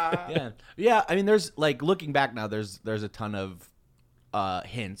 Yeah. I mean, there's like looking back now, there's a ton of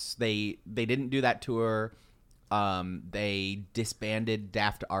hints. They didn't do that tour. They disbanded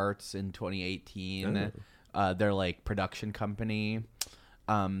Daft Arts in 2018. Their like production company.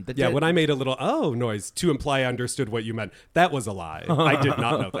 When I made a little noise to imply I understood what you meant, that was a lie. I did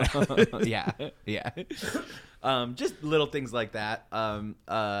not know that. yeah. Just little things like that.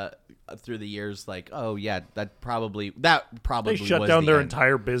 Through the years, like, that probably they shut was down the their end.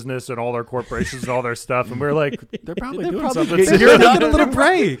 entire business and all their corporations and all their stuff, and we're like, they're probably doing something. They're serious. taking a little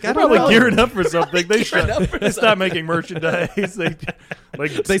break. They're probably gearing up for something. They stopped making merchandise. They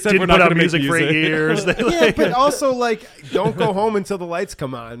said didn't we're not put out gonna make music for music. years. But also like don't go home until the lights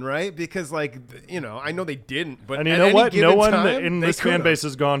come on, right? Because like I know they didn't, but and you at know any what? No given one time, in they this fan could've. base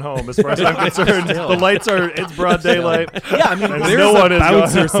has gone home, as far as I'm concerned. The lights it's broad daylight. Yeah, I mean, and there's no a one has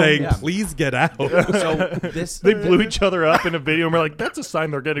bouncer gone home. saying, Please get out. So they blew each other up in a video, and we're like, that's a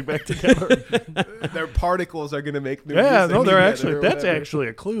sign they're getting back together. Their particles are gonna make new Yeah, music no, they're together actually. or That's whatever. actually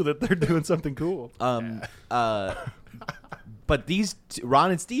a clue that they're doing something cool. But these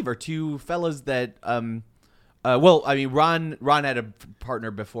Ron and Steve are two fellas that well, I mean, Ron had a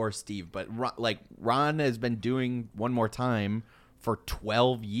partner before Steve, but Ron has been doing One More Time for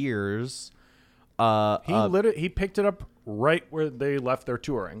 12 years. He picked it up right where they left their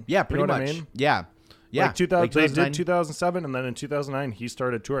touring. Yeah, pretty you know much. What I mean? Yeah. Like 2000, Like they 2009. did 2007, and then in 2009 he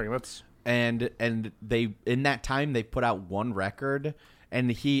started touring. That's and they in that time they put out one record, and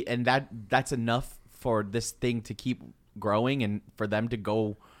that's enough for this thing to keep growing and for them to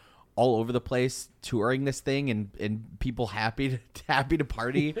go all over the place touring this thing and people happy to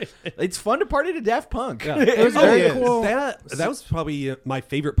party. It's fun to party to Daft Punk. Yeah. It was very cool. That was probably my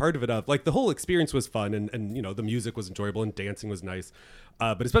favorite part of it. Like the whole experience was fun, and you know the music was enjoyable and dancing was nice.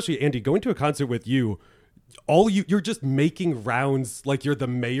 But especially Andy, going to a concert with you. You're just making rounds like you're the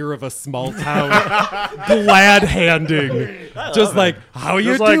mayor of a small town, glad handing, just like how are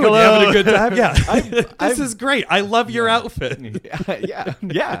you Just like, doing? You hello. having a good time? Yeah, this is great. I love your outfit.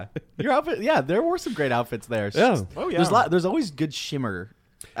 yeah. Your outfit. Yeah, there were some great outfits there. Yeah. Oh, yeah. There's always good shimmer.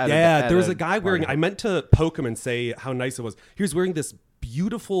 There was a guy wearing. I meant to poke him and say how nice it was. He was wearing this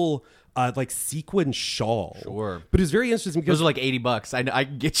beautiful. Like sequin shawl. Sure. But it was very interesting because those are like $80. I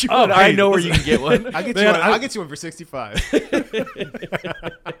can get you Oh, one. I know where you can get one. I'll get you one for 65.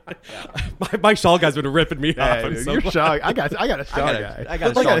 my shawl guy's been ripping me off. I'm Dude, so your glad. shawl. I got a shawl guy. I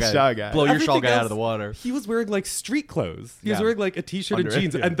got a shawl guy. Blow your shawl Everything guy out else, of the water. He was wearing like street clothes. He was Yeah. wearing like a t-shirt Under and it,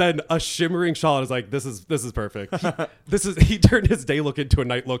 jeans, yeah. and then a shimmering shawl. I was like, "This is perfect." He turned his day look into a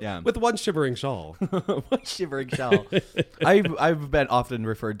night look with one shimmering shawl. One shivering shawl. I've been often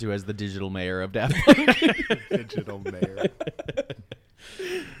referred to as the digital mayor of Daft Punk. Digital mayor.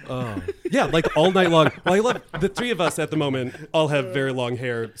 Yeah, like all night long. Well, I love the three of us at the moment all have very long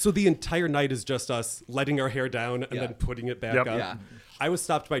hair. So the entire night is just us letting our hair down and then putting it back Yep. up. Yeah. I was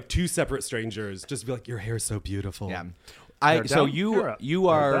stopped by two separate strangers just to be like, your hair's so beautiful. Yeah. Hair So down, hair up. you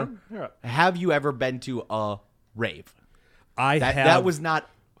Hair are. down, hair up. Have you ever been to a rave? Have. That was not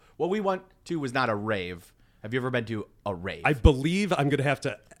what we went to. Was not a rave. Have you ever been to a rave? I believe I'm going to have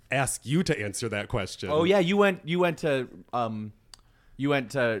to ask you to answer that question. Oh yeah, you went to City Ryan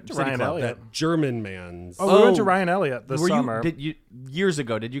Club. Elliott. That German man's. Oh, we went to Ryan Elliott this Were summer. years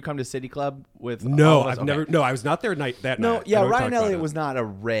ago? Did you come to City Club with? No, all of us? I've Okay. never. No, I was not there that No, night. yeah, I know we Ryan talked about Elliott it. was not a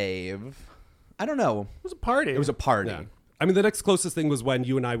rave. I don't know. It was a party. It was a party. Yeah. I mean, the next closest thing was when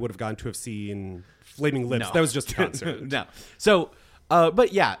you and I would have gone to have seen Flaming Lips. No. That was just a concert. No. So,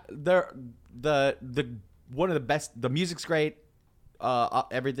 but yeah, the one of the best. The music's great.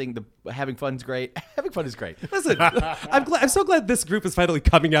 Everything. The having fun's great. Having fun is great. Listen, I'm so glad this group is finally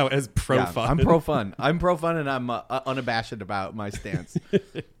coming out as pro Yeah, fun. I'm pro fun. I'm pro fun, and I'm unabashed about my stance.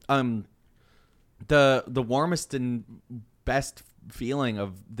 The warmest and best feeling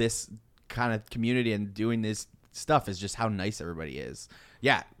of this kind of community and doing this stuff is just how nice everybody is.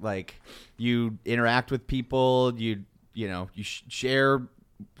 Yeah, like you interact with people, you share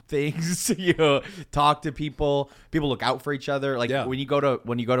things, you talk to people look out for each other. Like when you go to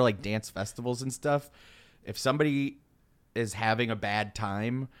like dance festivals and stuff, if somebody is having a bad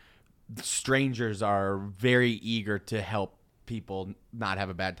time, strangers are very eager to help people not have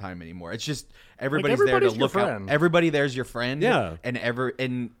a bad time anymore. It's just everybody's there to everybody's your look out. friend. Everybody there's your friend. Yeah. And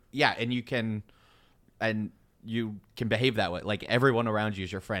you can behave that way. Like everyone around you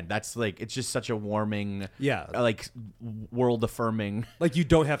is your friend. That's like, it's just such a warming, like world affirming. Like you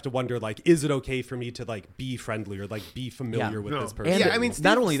don't have to wonder, like, is it okay for me to like be friendly or like be familiar with this person? Yeah, I mean, Steve,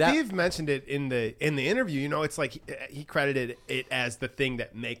 not only that, Steve mentioned it in the interview. You know, it's like he credited it as the thing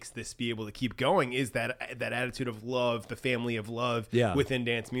that makes this be able to keep going is that attitude of love, the family of love within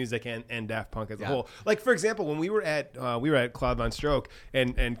dance music and Daft Punk as a whole. Like for example, when we were at Cloud Von Stroke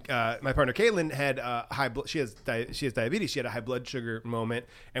and my partner Caitlin had high blood. She has diabetes. She had a high blood sugar moment,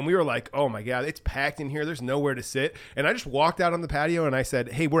 and we were like, "Oh my god, it's packed in here. There's nowhere to sit." And I just walked out on the patio and I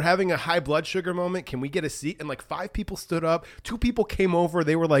said, "Hey, we're having a high blood sugar moment. Can we get a seat?" And like 5 people stood up. 2 people came over.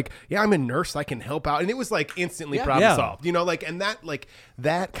 They were like, "Yeah, I'm a nurse. I can help out." And it was like instantly problem solved. You know, like and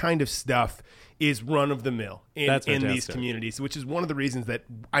that kind of stuff is run of the mill in these communities, which is one of the reasons that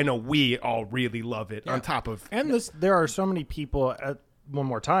I know we all really love it. On top of there are so many people at One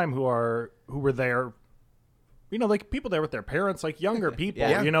More Time who were there. You know, like people there with their parents, like younger people,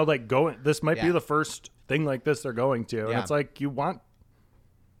 you know, like this might be the first thing like this they're going to. And it's like, you want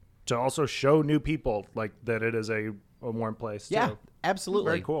to also show new people like that it is a warm place. Yeah, too. absolutely.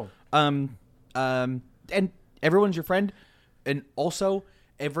 Very cool. And everyone's your friend. And also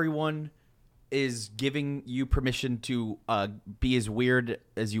everyone is giving you permission to be as weird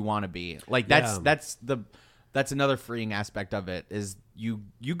as you want to be. Like that's another freeing aspect of it is you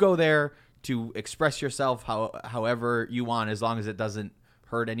go there to express yourself however you want, as long as it doesn't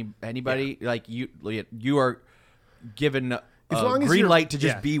hurt anybody. Yeah. Like you are given green light to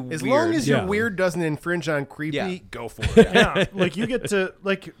just be weird. As long as your weird doesn't infringe on creepy, go for it. Yeah, like you get to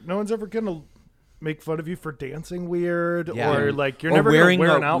no one's ever gonna make fun of you for dancing weird, or like you're never wearing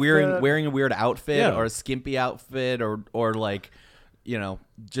gonna wear an outfit. wearing a weird outfit or a skimpy outfit, or like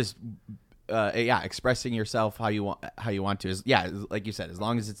just expressing yourself how you want to is like you said, as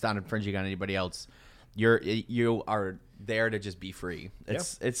long as it's not infringing on anybody else, you are there to just be free.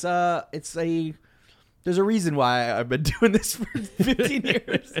 There's a reason why I've been doing this for 15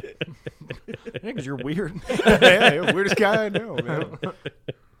 years. Because you're weird. Yeah, weirdest guy I know, man.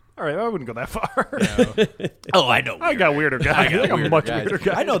 All right, I wouldn't go that far. No. Oh, I know. I got weirder guys. I got much weirder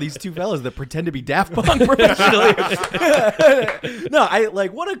guys. I know these two fellas that pretend to be Daft Punk professionally. No, I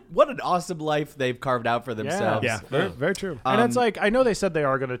like what an awesome life they've carved out for themselves. Yeah, very, very true. And it's like, I know they said they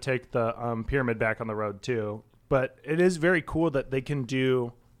are going to take the pyramid back on the road too, but it is very cool that they can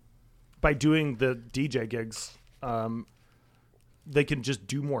do, by doing the DJ gigs, they can just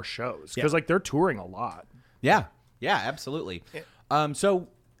do more shows because like they're touring a lot. Yeah, absolutely. So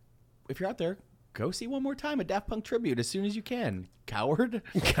if you're out there, go see one more time a Daft Punk tribute as soon as you can. Coward.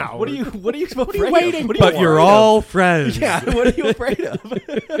 What are you waiting? But you're all friends. Yeah. What are you afraid of?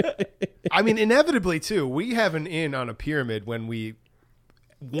 I mean, inevitably too, we have an in on a pyramid when we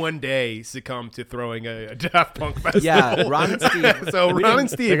one day succumb to throwing a Daft Punk festival. Yeah, Ron and Steve. So Ron and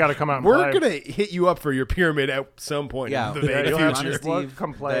Steve, they got to come out and we're play. gonna hit you up for your pyramid at some point in the you'll future. have Steve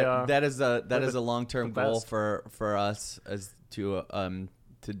come play. That is a long-term goal for us as to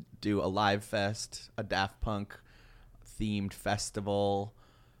do a live fest, a Daft Punk themed festival,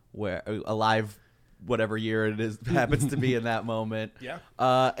 where a live whatever year it is happens to be in that moment. Yeah.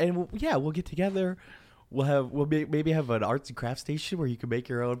 And we'll get together. We'll maybe have an arts and crafts station where you can make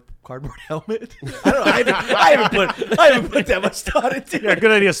your own cardboard helmet. I don't know. I haven't put that much thought into it. Yeah,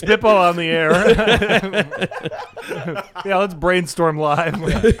 good idea. Spitball on the air. Yeah, let's brainstorm live.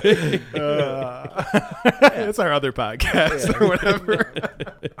 That's our other podcast or whatever.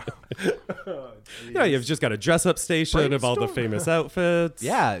 Yeah, you've just got a dress-up station of all the famous outfits.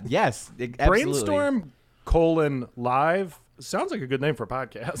 Yeah, yes. Brainstorm live. Sounds like a good name for a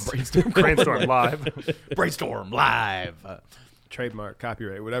podcast. Brainstorm live. Brainstorm live. Trademark,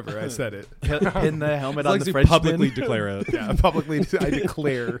 copyright, whatever. I said it. Pin the helmet on As long as the you Frenchman. publicly declare it. Yeah, publicly I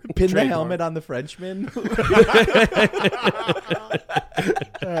declare. Pin trademark. the helmet on the Frenchman.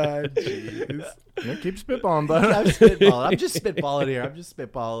 Jeez. Yeah, keep spitballing, bud. I'm spitballing. I'm just spitballing here. I'm just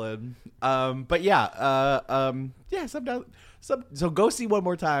spitballing. But so go see one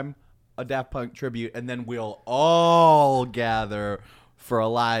more time a Daft Punk tribute, and then we'll all gather for a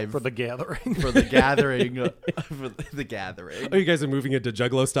live for the gathering. For the gathering. Oh, you guys are moving into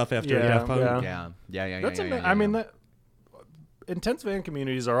Juggalo stuff after Daft Punk? Yeah. I mean, intense fan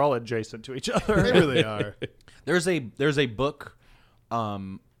communities are all adjacent to each other. They really are. There's a book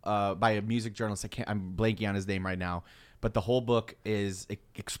by a music journalist. I'm blanking on his name right now, but the whole book is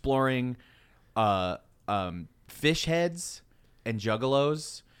exploring fish heads and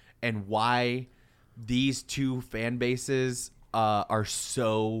juggalos and why these two fan bases are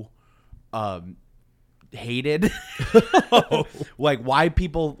so hated. Like why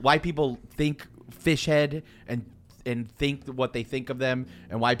people think fish head and think what they think of them,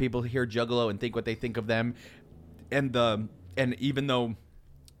 and why people hear juggalo and think what they think of them, and even though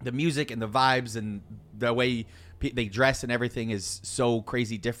the music and the vibes and the way they dress and everything is so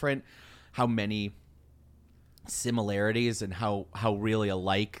crazy different, how many similarities and how really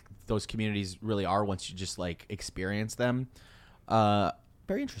alike those communities really are once you just like experience them.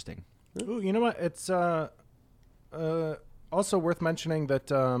 Very interesting. Ooh, you know what? It's also worth mentioning that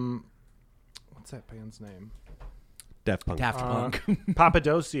what's that band's name? Daft Punk.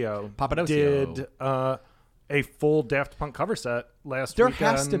 Papadosio did a full Daft Punk cover set last weekend. There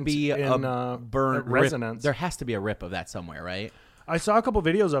has to be a burn Resonance. There has to be a rip of that somewhere, right? I saw a couple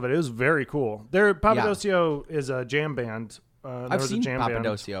videos of it. It was very cool. Papadosio is a jam band. I've seen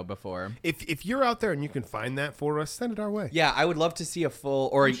Papadosio before. If you're out there and you can find that for us, send it our way. Yeah, I would love to see a full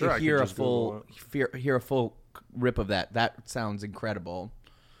hear a full rip of that. That sounds incredible.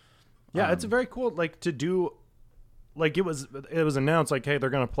 Yeah, it's very cool. Like to do, like it was announced like, hey, they're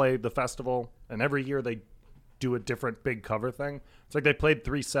gonna play the festival, and every year they do a different big cover thing. It's like they played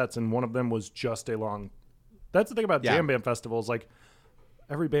 3 sets, and one of them was just a long. That's the thing about jam band festivals. Like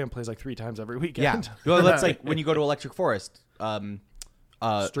every band plays like 3 times every weekend. Yeah, well, that's like when you go to Electric Forest.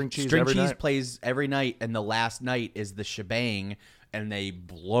 String Cheese String every Cheese night. plays every night, and the last night is the shebang, and they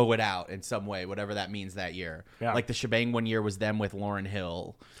blow it out in some way, whatever that means that year. Yeah. Like the shebang one year was them with Lauryn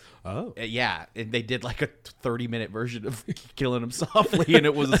Hill. Oh. Yeah, and they did like a 30-minute version of Killing Him Softly, and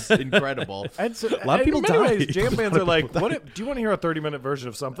it was incredible. And so, A lot of people in many died. ways, jam bands are like, do you want to hear a 30-minute version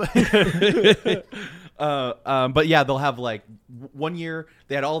of something? But yeah, they'll have like one year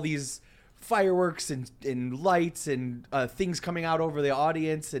they had all these fireworks and lights and things coming out over the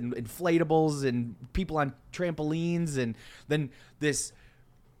audience and inflatables and people on trampolines, and then this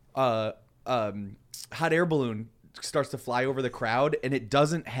hot air balloon starts to fly over the crowd, and it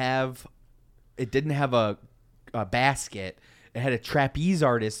didn't have a basket. It had a trapeze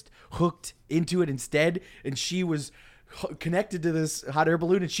artist hooked into it instead, and she was connected to this hot air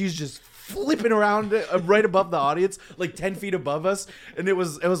balloon, and she's just flipping around right above the audience, like 10 feet above us, and it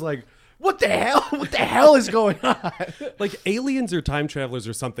was like, what the hell? What the hell is going on? Like aliens or time travelers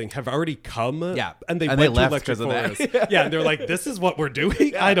or something have already come. Yeah. And they And went they to left Electric 'cause of that. Forest. Yeah. And they're like, this is what we're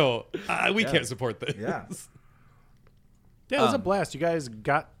doing? I don't. We can't support this. Yeah. Yeah, it was a blast. You guys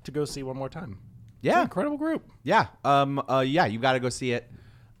got to go see one more time. Yeah. It's an incredible group. Yeah. Yeah, you got to go see it.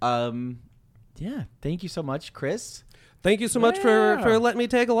 Yeah. Thank you so much, Chris. Thank you so much for letting me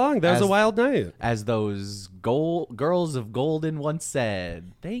tag along. That was a wild night. As those girls of Golden once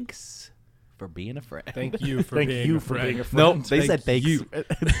said, thanks for being a friend. Thank you for being a friend. Nope, they said thank you.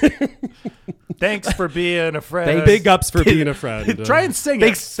 Thanks for being a friend. Big ups for being a friend. Try and sing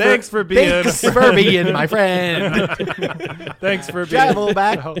it. Thanks for being a friend. for being my friend. Thanks for being Travel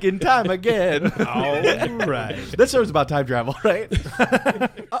back in time again. All right. This show's about time travel, right?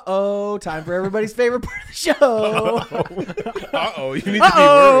 Uh-oh, time for everybody's favorite part of the show. Uh-oh, you need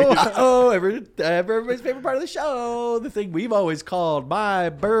to be worried. Everybody's favorite part of the show. The thing we've always called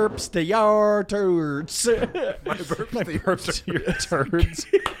my burps to your turds. My burps to your turds.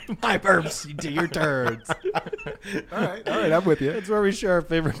 My burps to your turds. All right, I'm with you. That's where we share our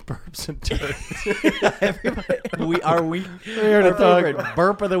favorite burps and turds. We're here to talk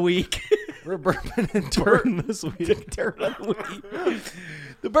burp of the week. We're burping and turning this week. Turn of the week.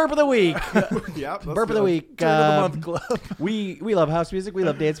 The burp of the week. Yep, Burp of the week. Turn of the month club. We love house music. We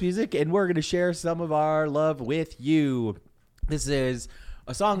love dance music, and we're going to share some of our love with you. This is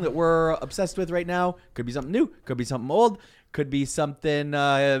a song that we're obsessed with right now. Could be something new. Could be something old. Could be something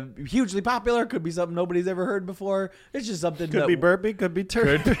hugely popular. Could be something nobody's ever heard before. It's just something. Could be burpy. Could be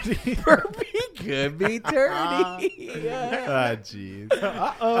turdy. burpy. Could be turdy. Ah, jeez.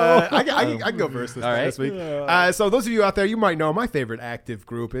 I can go first this week. So those of you out there, you might know my favorite active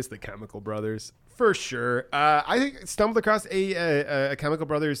group is the Chemical Brothers, for sure. I stumbled across a Chemical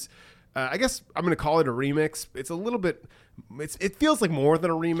Brothers. I guess I'm going to call it a remix. It's a little bit. It feels like more than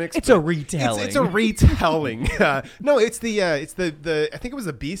a remix. It's a retelling. It's a retelling. No, it's the I think it was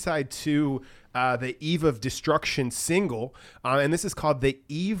a B-side to the Eve of Destruction single, and this is called the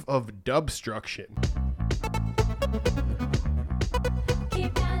Eve of Dubstruction.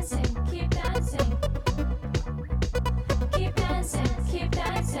 Keep dancing, keep dancing. Keep dancing, keep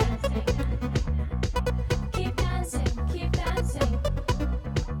dancing. Keep dancing, keep dancing.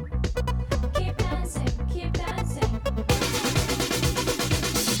 Keep dancing, keep dancing.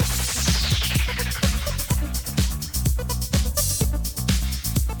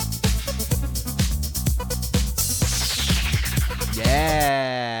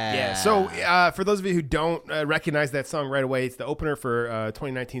 Yeah. So for those of you who don't recognize that song right away, it's the opener for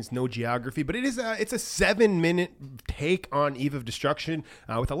 2019's No Geography, but it's a 7-minute take on Eve of Destruction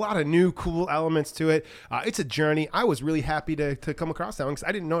with a lot of new cool elements to it. It's a journey. I was really happy to come across that one because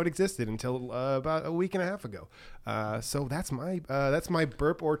I didn't know it existed until about a week and a half ago. So that's my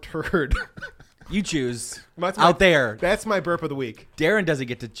burp or turd. You choose That's there. That's my burp of the week. Darren doesn't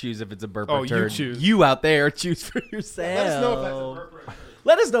get to choose if it's a burp or you turd. choose. You out there choose for yourself. Let us know if that's a burp or a turd.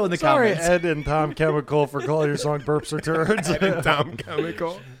 Let us know in the Sorry, comments. Ed and Tom Chemical, for calling your song burps or turds. Ed and Tom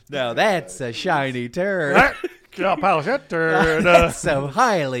Chemical. Now that's a shiny turd. Polish that turd. That's a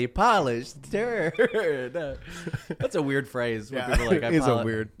highly polished turd. That's a weird phrase. When people are like, it is a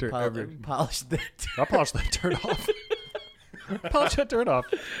weird turd. Polish that turd. I'll polish that turd off. Polish that turd off.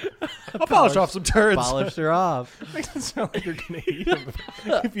 I'll polish off some turds. Polish her off. Makes it sound like you're gonna eat them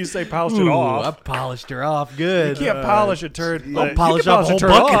if you say polish it off. I polished her off good. You can't polish a turd. I'll polish off a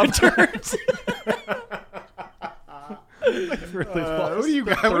whole bucket of turds. What do you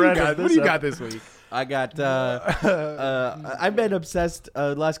got this week? I got. I've been obsessed.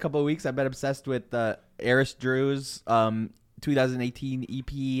 Last couple of weeks, I've been obsessed with Eris Drew's 2018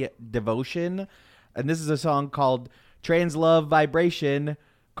 EP Devotion, and this is a song called Trans Love Vibration: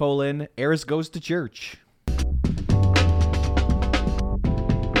 Eris Goes to Church.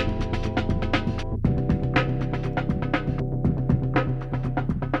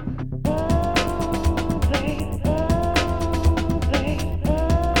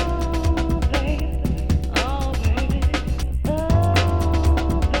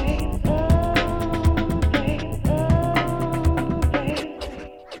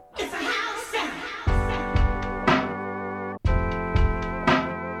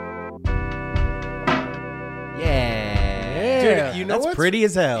 pretty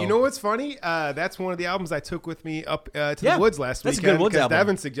as hell. You know what's funny? That's one of the albums I took with me up to Yeah, the woods last that's a weekend. good Woods because album.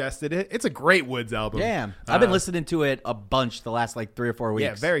 Devin suggested it. It's a great Woods album. Yeah, I've been listening to it a bunch the last like 3 or 4 weeks.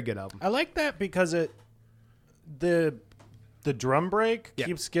 Yeah, very good album. I like that because the drum break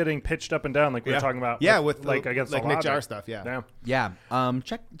keeps getting pitched up and down, like we were talking about. Yeah, with like the, against like the Nick Logic. Jar stuff. Yeah. Yeah.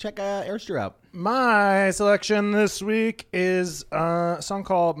 Check Airstrew out. My selection this week is a song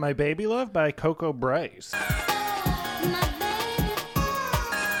called "My Baby Love" by Coco Bryce.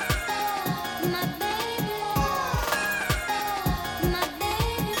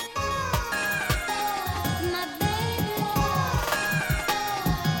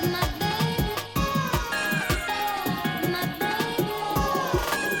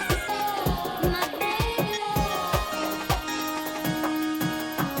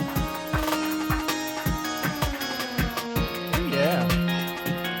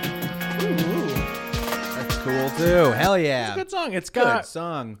 Cool too. Hell yeah. It's a good song. It's Good got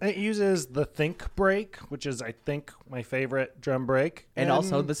song. It uses the think break, which is I think my favorite drum break, And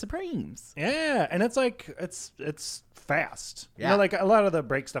also the Supremes. Yeah, and it's like it's fast. Yeah. You know, like a lot of the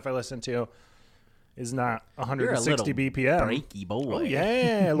break stuff I listen to is not 160 You're a little BPM. breaky boy. Oh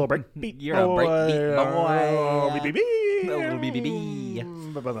yeah, a little break beat. You're a breakbeat boy. Oh, BBB. Little BBB.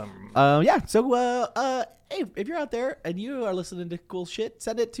 Yeah. So, hey, if you're out there and you are listening to cool shit,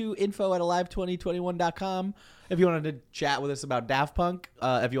 send it to info@alive2021.com. If you wanted to chat with us about Daft Punk,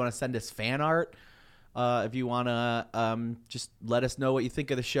 if you want to send us fan art, if you want to just let us know what you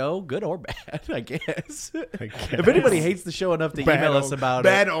think of the show, good or bad, I guess. If anybody hates the show enough to email us about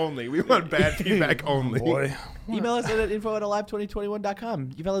bad it. only. We want bad feedback only. Boy. Email us at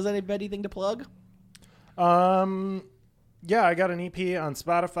info@alive2021.com. You fellas have anything to plug? Yeah, I got an EP on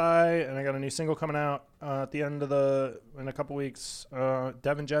Spotify, and I got a new single coming out at the end of in a couple weeks.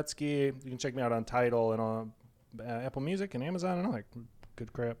 Devin Jetski. You can check me out on Tidal and on Apple Music and Amazon and all that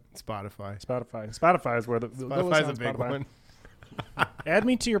good crap. Spotify is where Spotify's a big one. Add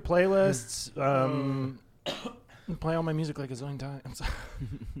me to your playlists. Play all my music like a zillion times.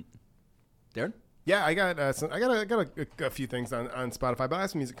 Darren? Yeah, I got a few things on Spotify, but I have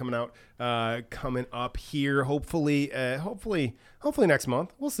some music coming out coming up here. Hopefully next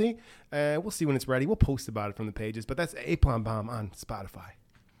month. We'll see. We'll see when it's ready. We'll post about it from the pages. But that's Aplon Bomb on Spotify.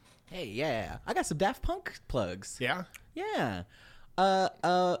 Hey, yeah. I got some Daft Punk plugs. Yeah? Yeah.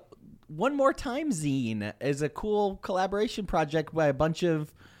 One More Time Zine is a cool collaboration project by a bunch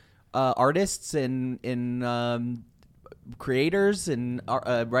of artists and creators and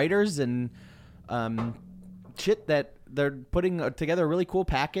writers and shit that they're putting together a really cool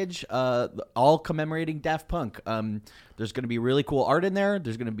package, all commemorating Daft Punk. There's going to be really cool art in there.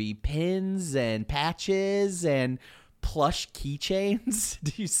 There's going to be pins and patches and plush keychains.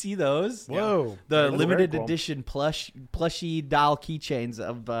 Do you see those? Whoa. The That's limited very cool. edition plushy doll keychains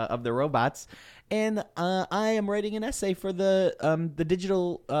of the robots. And I am writing an essay for the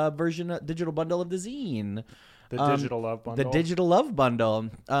digital version, digital bundle of the zine. The Digital Love Bundle. The Digital Love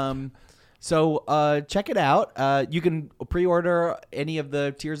Bundle. So check it out. You can pre-order any of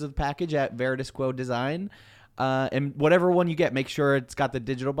the tiers of the package at Veritas Quo Design. And whatever one you get, make sure it's got the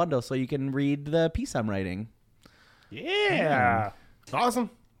digital bundle so you can read the piece I'm writing. Yeah. Awesome.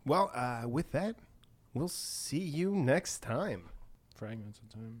 Well, with that, we'll see you next time. Fragments of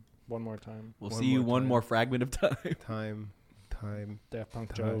time. One more time. We'll see you one more fragment of time. Daft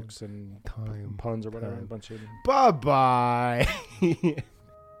Punk jokes and puns or whatever. A bunch of Bye-bye.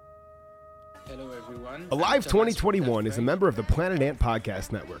 Hello, everyone. Alive 2021 is a member of the Planet Ant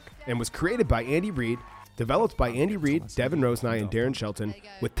Podcast Network and was created by Andy Reid, developed by Andy Reid, Devin Rosenai, and Darren Shelton,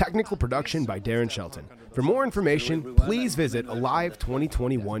 with technical production by Darren Shelton. For more information, please visit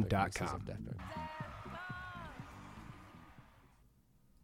alive2021.com.